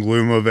doom and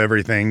gloom of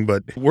everything,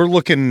 but we're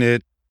looking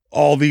at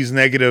all these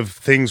negative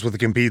things with the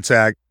Competes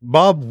Act.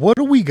 Bob, what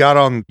do we got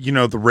on,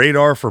 the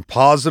radar for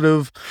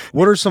positive?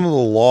 What are some of the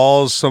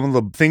laws, some of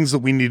the things that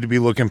we need to be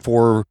looking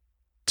for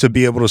to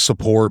be able to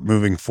support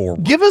moving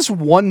forward? Give us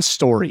one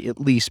story, at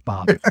least,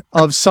 Bob,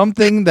 of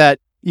something that,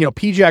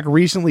 PJAC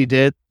recently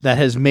did that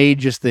has made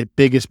just the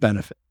biggest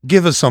benefit.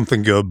 Give us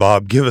something good,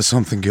 Bob. Give us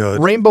something good.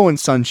 Rainbow and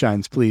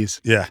sunshines, please.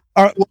 Yeah.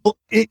 All right. Well,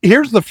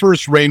 here's the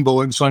first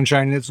rainbow and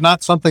sunshine. It's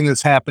not something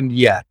that's happened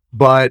yet,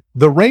 but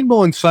the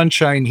rainbow and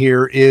sunshine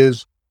here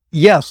is,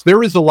 yes,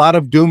 there is a lot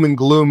of doom and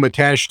gloom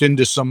attached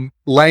into some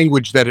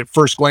language that at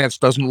first glance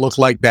doesn't look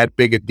like that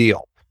big a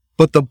deal.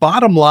 But the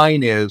bottom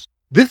line is,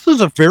 this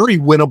is a very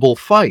winnable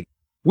fight.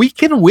 We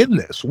can win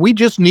this. We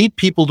just need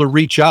people to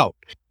reach out.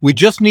 We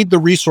just need the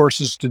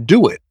resources to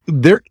do it.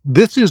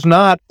 This is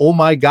not, oh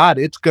my God,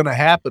 it's going to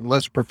happen.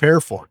 Let's prepare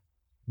for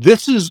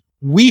it.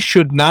 We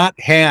should not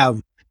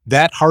have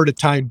that hard a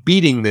time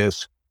beating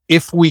this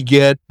if we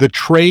get the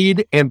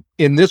trade, and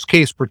in this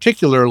case,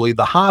 particularly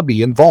the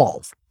hobby,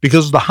 involved,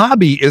 because the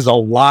hobby is a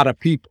lot of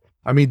people.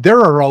 I mean,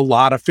 there are a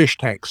lot of fish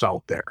tanks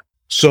out there.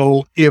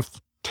 So if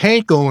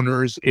tank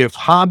owners, if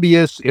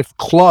hobbyists, if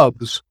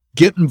clubs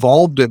get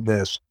involved in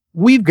this,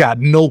 we've got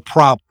no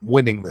problem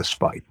winning this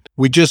fight.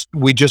 We just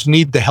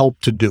need the help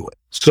to do it.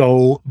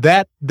 So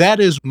that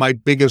is my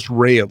biggest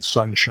ray of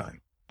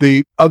sunshine.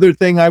 The other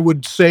thing I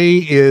would say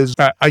is,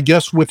 I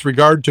guess with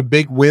regard to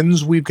big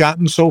wins we've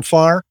gotten so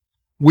far,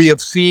 we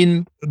have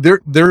seen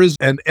there is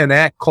an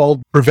act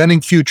called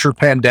Preventing Future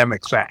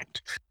Pandemics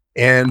Act.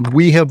 And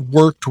we have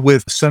worked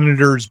with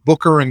Senators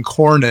Booker and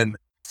Cornyn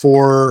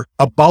for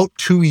about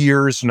 2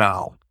 years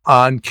now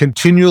on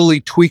continually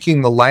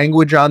tweaking the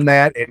language on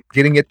that and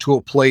getting it to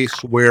a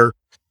place where,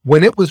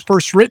 when it was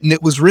first written,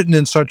 it was written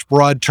in such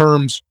broad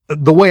terms.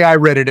 The way I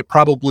read it, it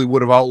probably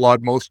would have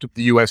outlawed most of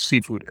the U.S.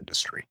 seafood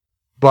industry.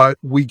 But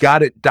we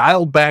got it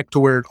dialed back to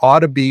where it ought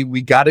to be.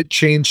 We got it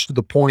changed to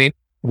the point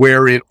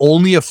where it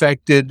only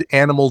affected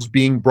animals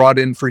being brought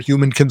in for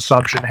human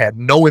consumption, had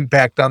no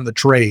impact on the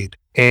trade.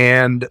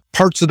 And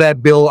parts of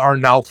that bill are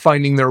now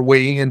finding their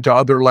way into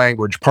other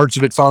language. Parts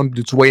of it found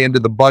its way into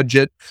the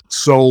budget.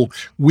 So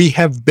we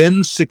have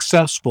been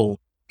successful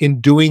in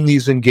doing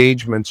these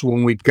engagements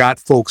when we've got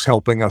folks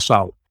helping us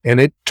out. And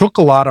it took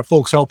a lot of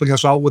folks helping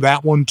us out with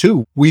that one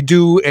too. We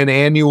do an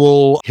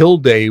annual Hill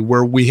Day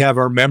where we have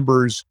our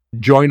members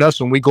join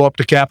us and we go up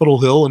to Capitol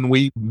Hill and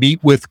we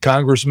meet with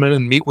congressmen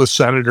and meet with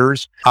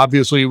senators.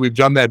 Obviously, we've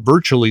done that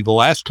virtually the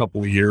last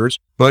couple of years,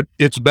 but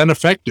it's been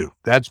effective.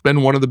 That's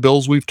been one of the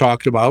bills we've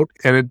talked about,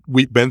 and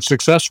we've been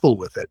successful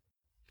with it.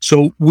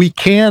 So we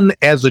can,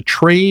 as a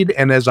trade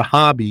and as a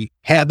hobby,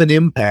 have an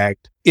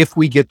impact if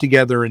we get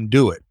together and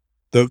do it.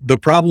 The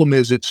problem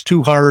is it's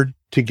too hard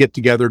to get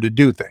together to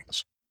do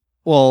things.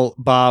 Well,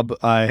 Bob,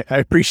 I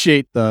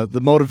appreciate the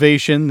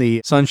motivation,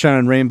 the sunshine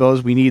and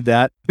rainbows. We need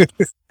that.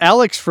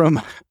 Alex,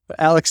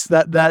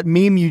 that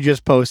meme you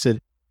just posted,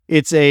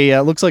 it's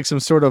looks like some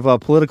sort of a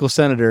political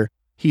senator.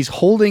 He's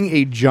holding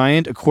a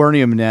giant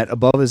aquarium net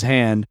above his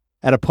hand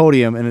at a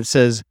podium, and it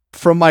says,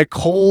 "From my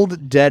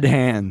cold, dead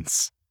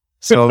hands."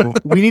 So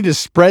we need to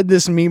spread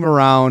this meme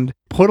around,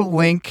 put a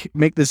link,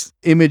 make this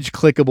image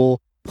clickable,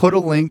 put a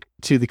link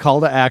to the call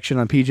to action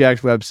on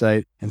PJAC's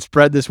website, and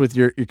spread this with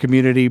your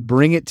community.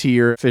 Bring it to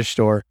your fish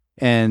store.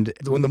 And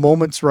when the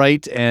moment's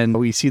right and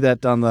we see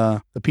that on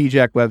the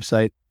PJAC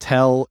website,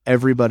 tell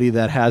everybody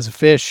that has a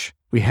fish.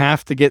 We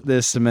have to get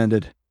this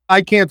cemented.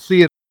 I can't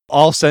see it.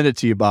 I'll send it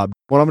to you, Bob.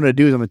 What I'm going to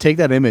do is I'm going to take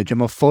that image. I'm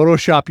going to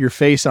Photoshop your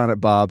face on it,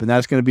 Bob, and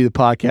that's going to be the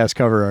podcast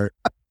cover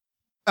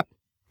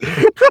art.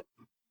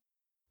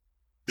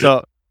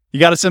 So you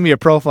got to send me a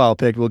profile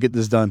pic. We'll get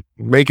this done.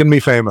 Making me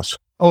famous.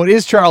 Oh, it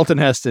is Charlton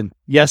Heston.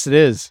 Yes, it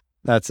is.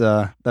 That's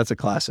a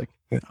classic.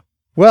 Yeah.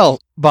 Well,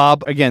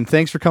 Bob, again,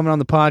 thanks for coming on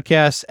the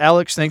podcast.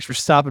 Alex, thanks for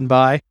stopping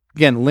by.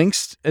 Again,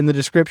 links in the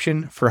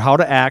description for how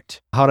to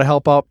act, how to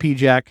help out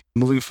PJAC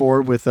moving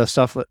forward with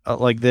stuff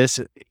like this,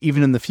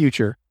 even in the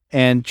future.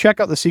 And check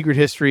out The Secret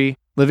History,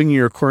 Living in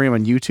Your Aquarium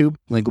on YouTube.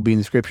 Link will be in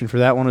the description for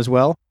that one as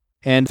well.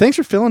 And thanks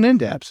for filling in,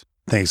 Dabs.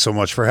 Thanks so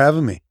much for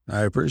having me.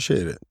 I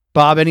appreciate it.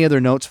 Bob, any other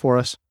notes for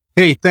us?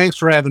 Hey, thanks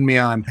for having me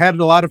on. Had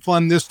a lot of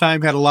fun this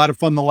time, had a lot of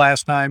fun the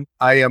last time.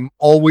 I am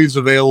always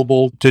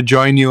available to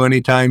join you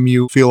anytime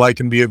you feel I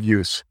can be of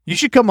use. You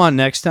should come on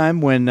next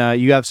time when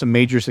you have some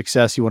major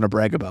success you want to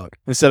brag about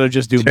instead of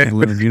just doom and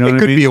gloom. You know what I mean? It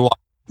could be a while.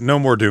 No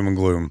more doom and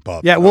gloom,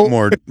 Bob. Yeah,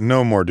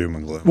 no more doom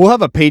and gloom. We'll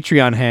have a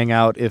Patreon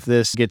hangout if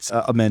this gets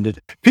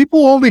amended.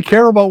 People only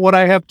care about what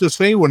I have to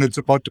say when it's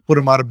about to put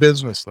them out of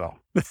business, though.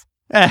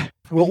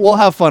 We'll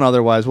have fun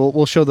otherwise.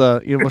 We'll show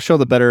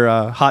the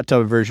better hot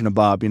tub version of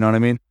Bob. You know what I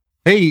mean?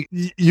 Hey,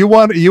 you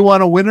want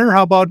a winner?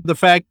 How about the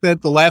fact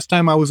that the last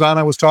time I was on,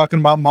 I was talking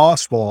about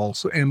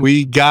mothballs, and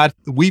we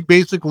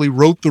basically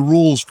wrote the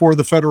rules for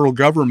the federal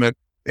government,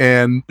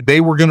 and they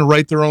were going to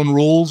write their own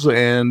rules,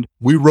 and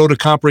we wrote a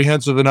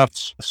comprehensive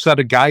enough set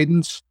of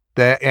guidance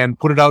and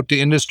put it out to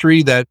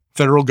industry that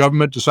federal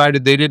government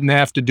decided they didn't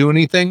have to do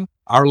anything.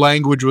 Our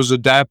language was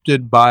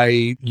adapted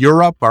by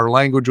Europe. Our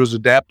language was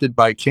adapted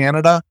by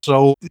Canada.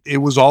 So it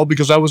was all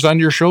because I was on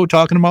your show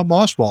talking about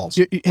mothballs.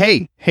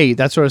 Hey,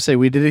 that's what I say.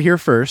 We did it here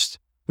first.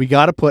 We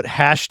got to put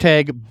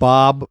hashtag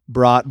Bob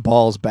brought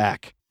balls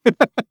back.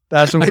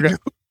 That's what we're going to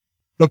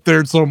Up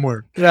there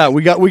somewhere. Yeah,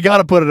 we got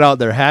to put it out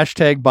there.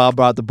 Hashtag Bob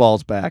brought the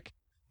balls back.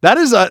 That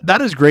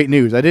is great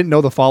news. I didn't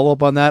know the follow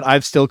up on that.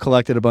 I've still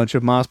collected a bunch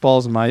of moss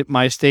balls in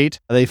my state.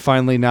 They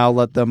finally now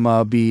let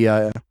them be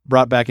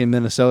brought back in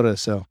Minnesota.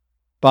 So,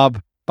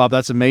 Bob,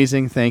 that's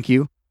amazing. Thank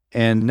you.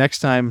 And next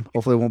time,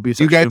 hopefully, it won't be.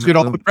 You guys get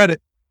all the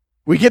credit.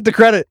 We get the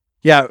credit.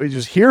 Yeah, we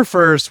just here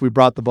first. We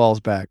brought the balls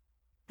back.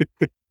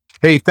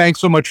 Hey, thanks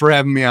so much for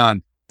having me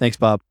on. Thanks,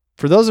 Bob.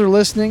 For those that are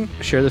listening,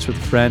 share this with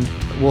a friend.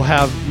 We'll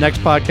have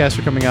next podcasts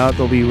are coming out.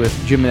 They'll be with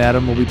Jim and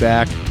Adam. We'll be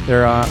back.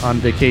 They're on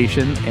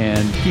vacation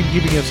and keep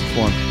keeping us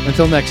informed.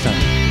 Until next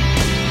time.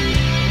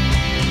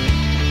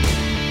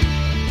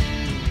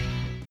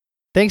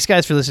 Thanks,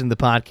 guys, for listening to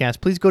the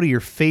podcast. Please go to your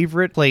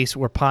favorite place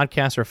where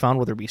podcasts are found,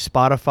 whether it be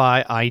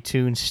Spotify,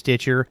 iTunes,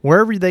 Stitcher,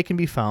 wherever they can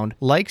be found.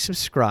 Like,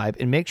 subscribe,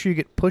 and make sure you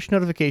get push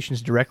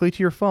notifications directly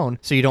to your phone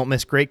so you don't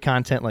miss great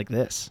content like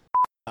this.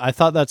 I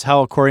thought that's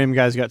how aquarium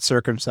guys got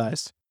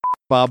circumcised.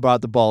 Bob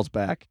brought the balls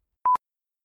back.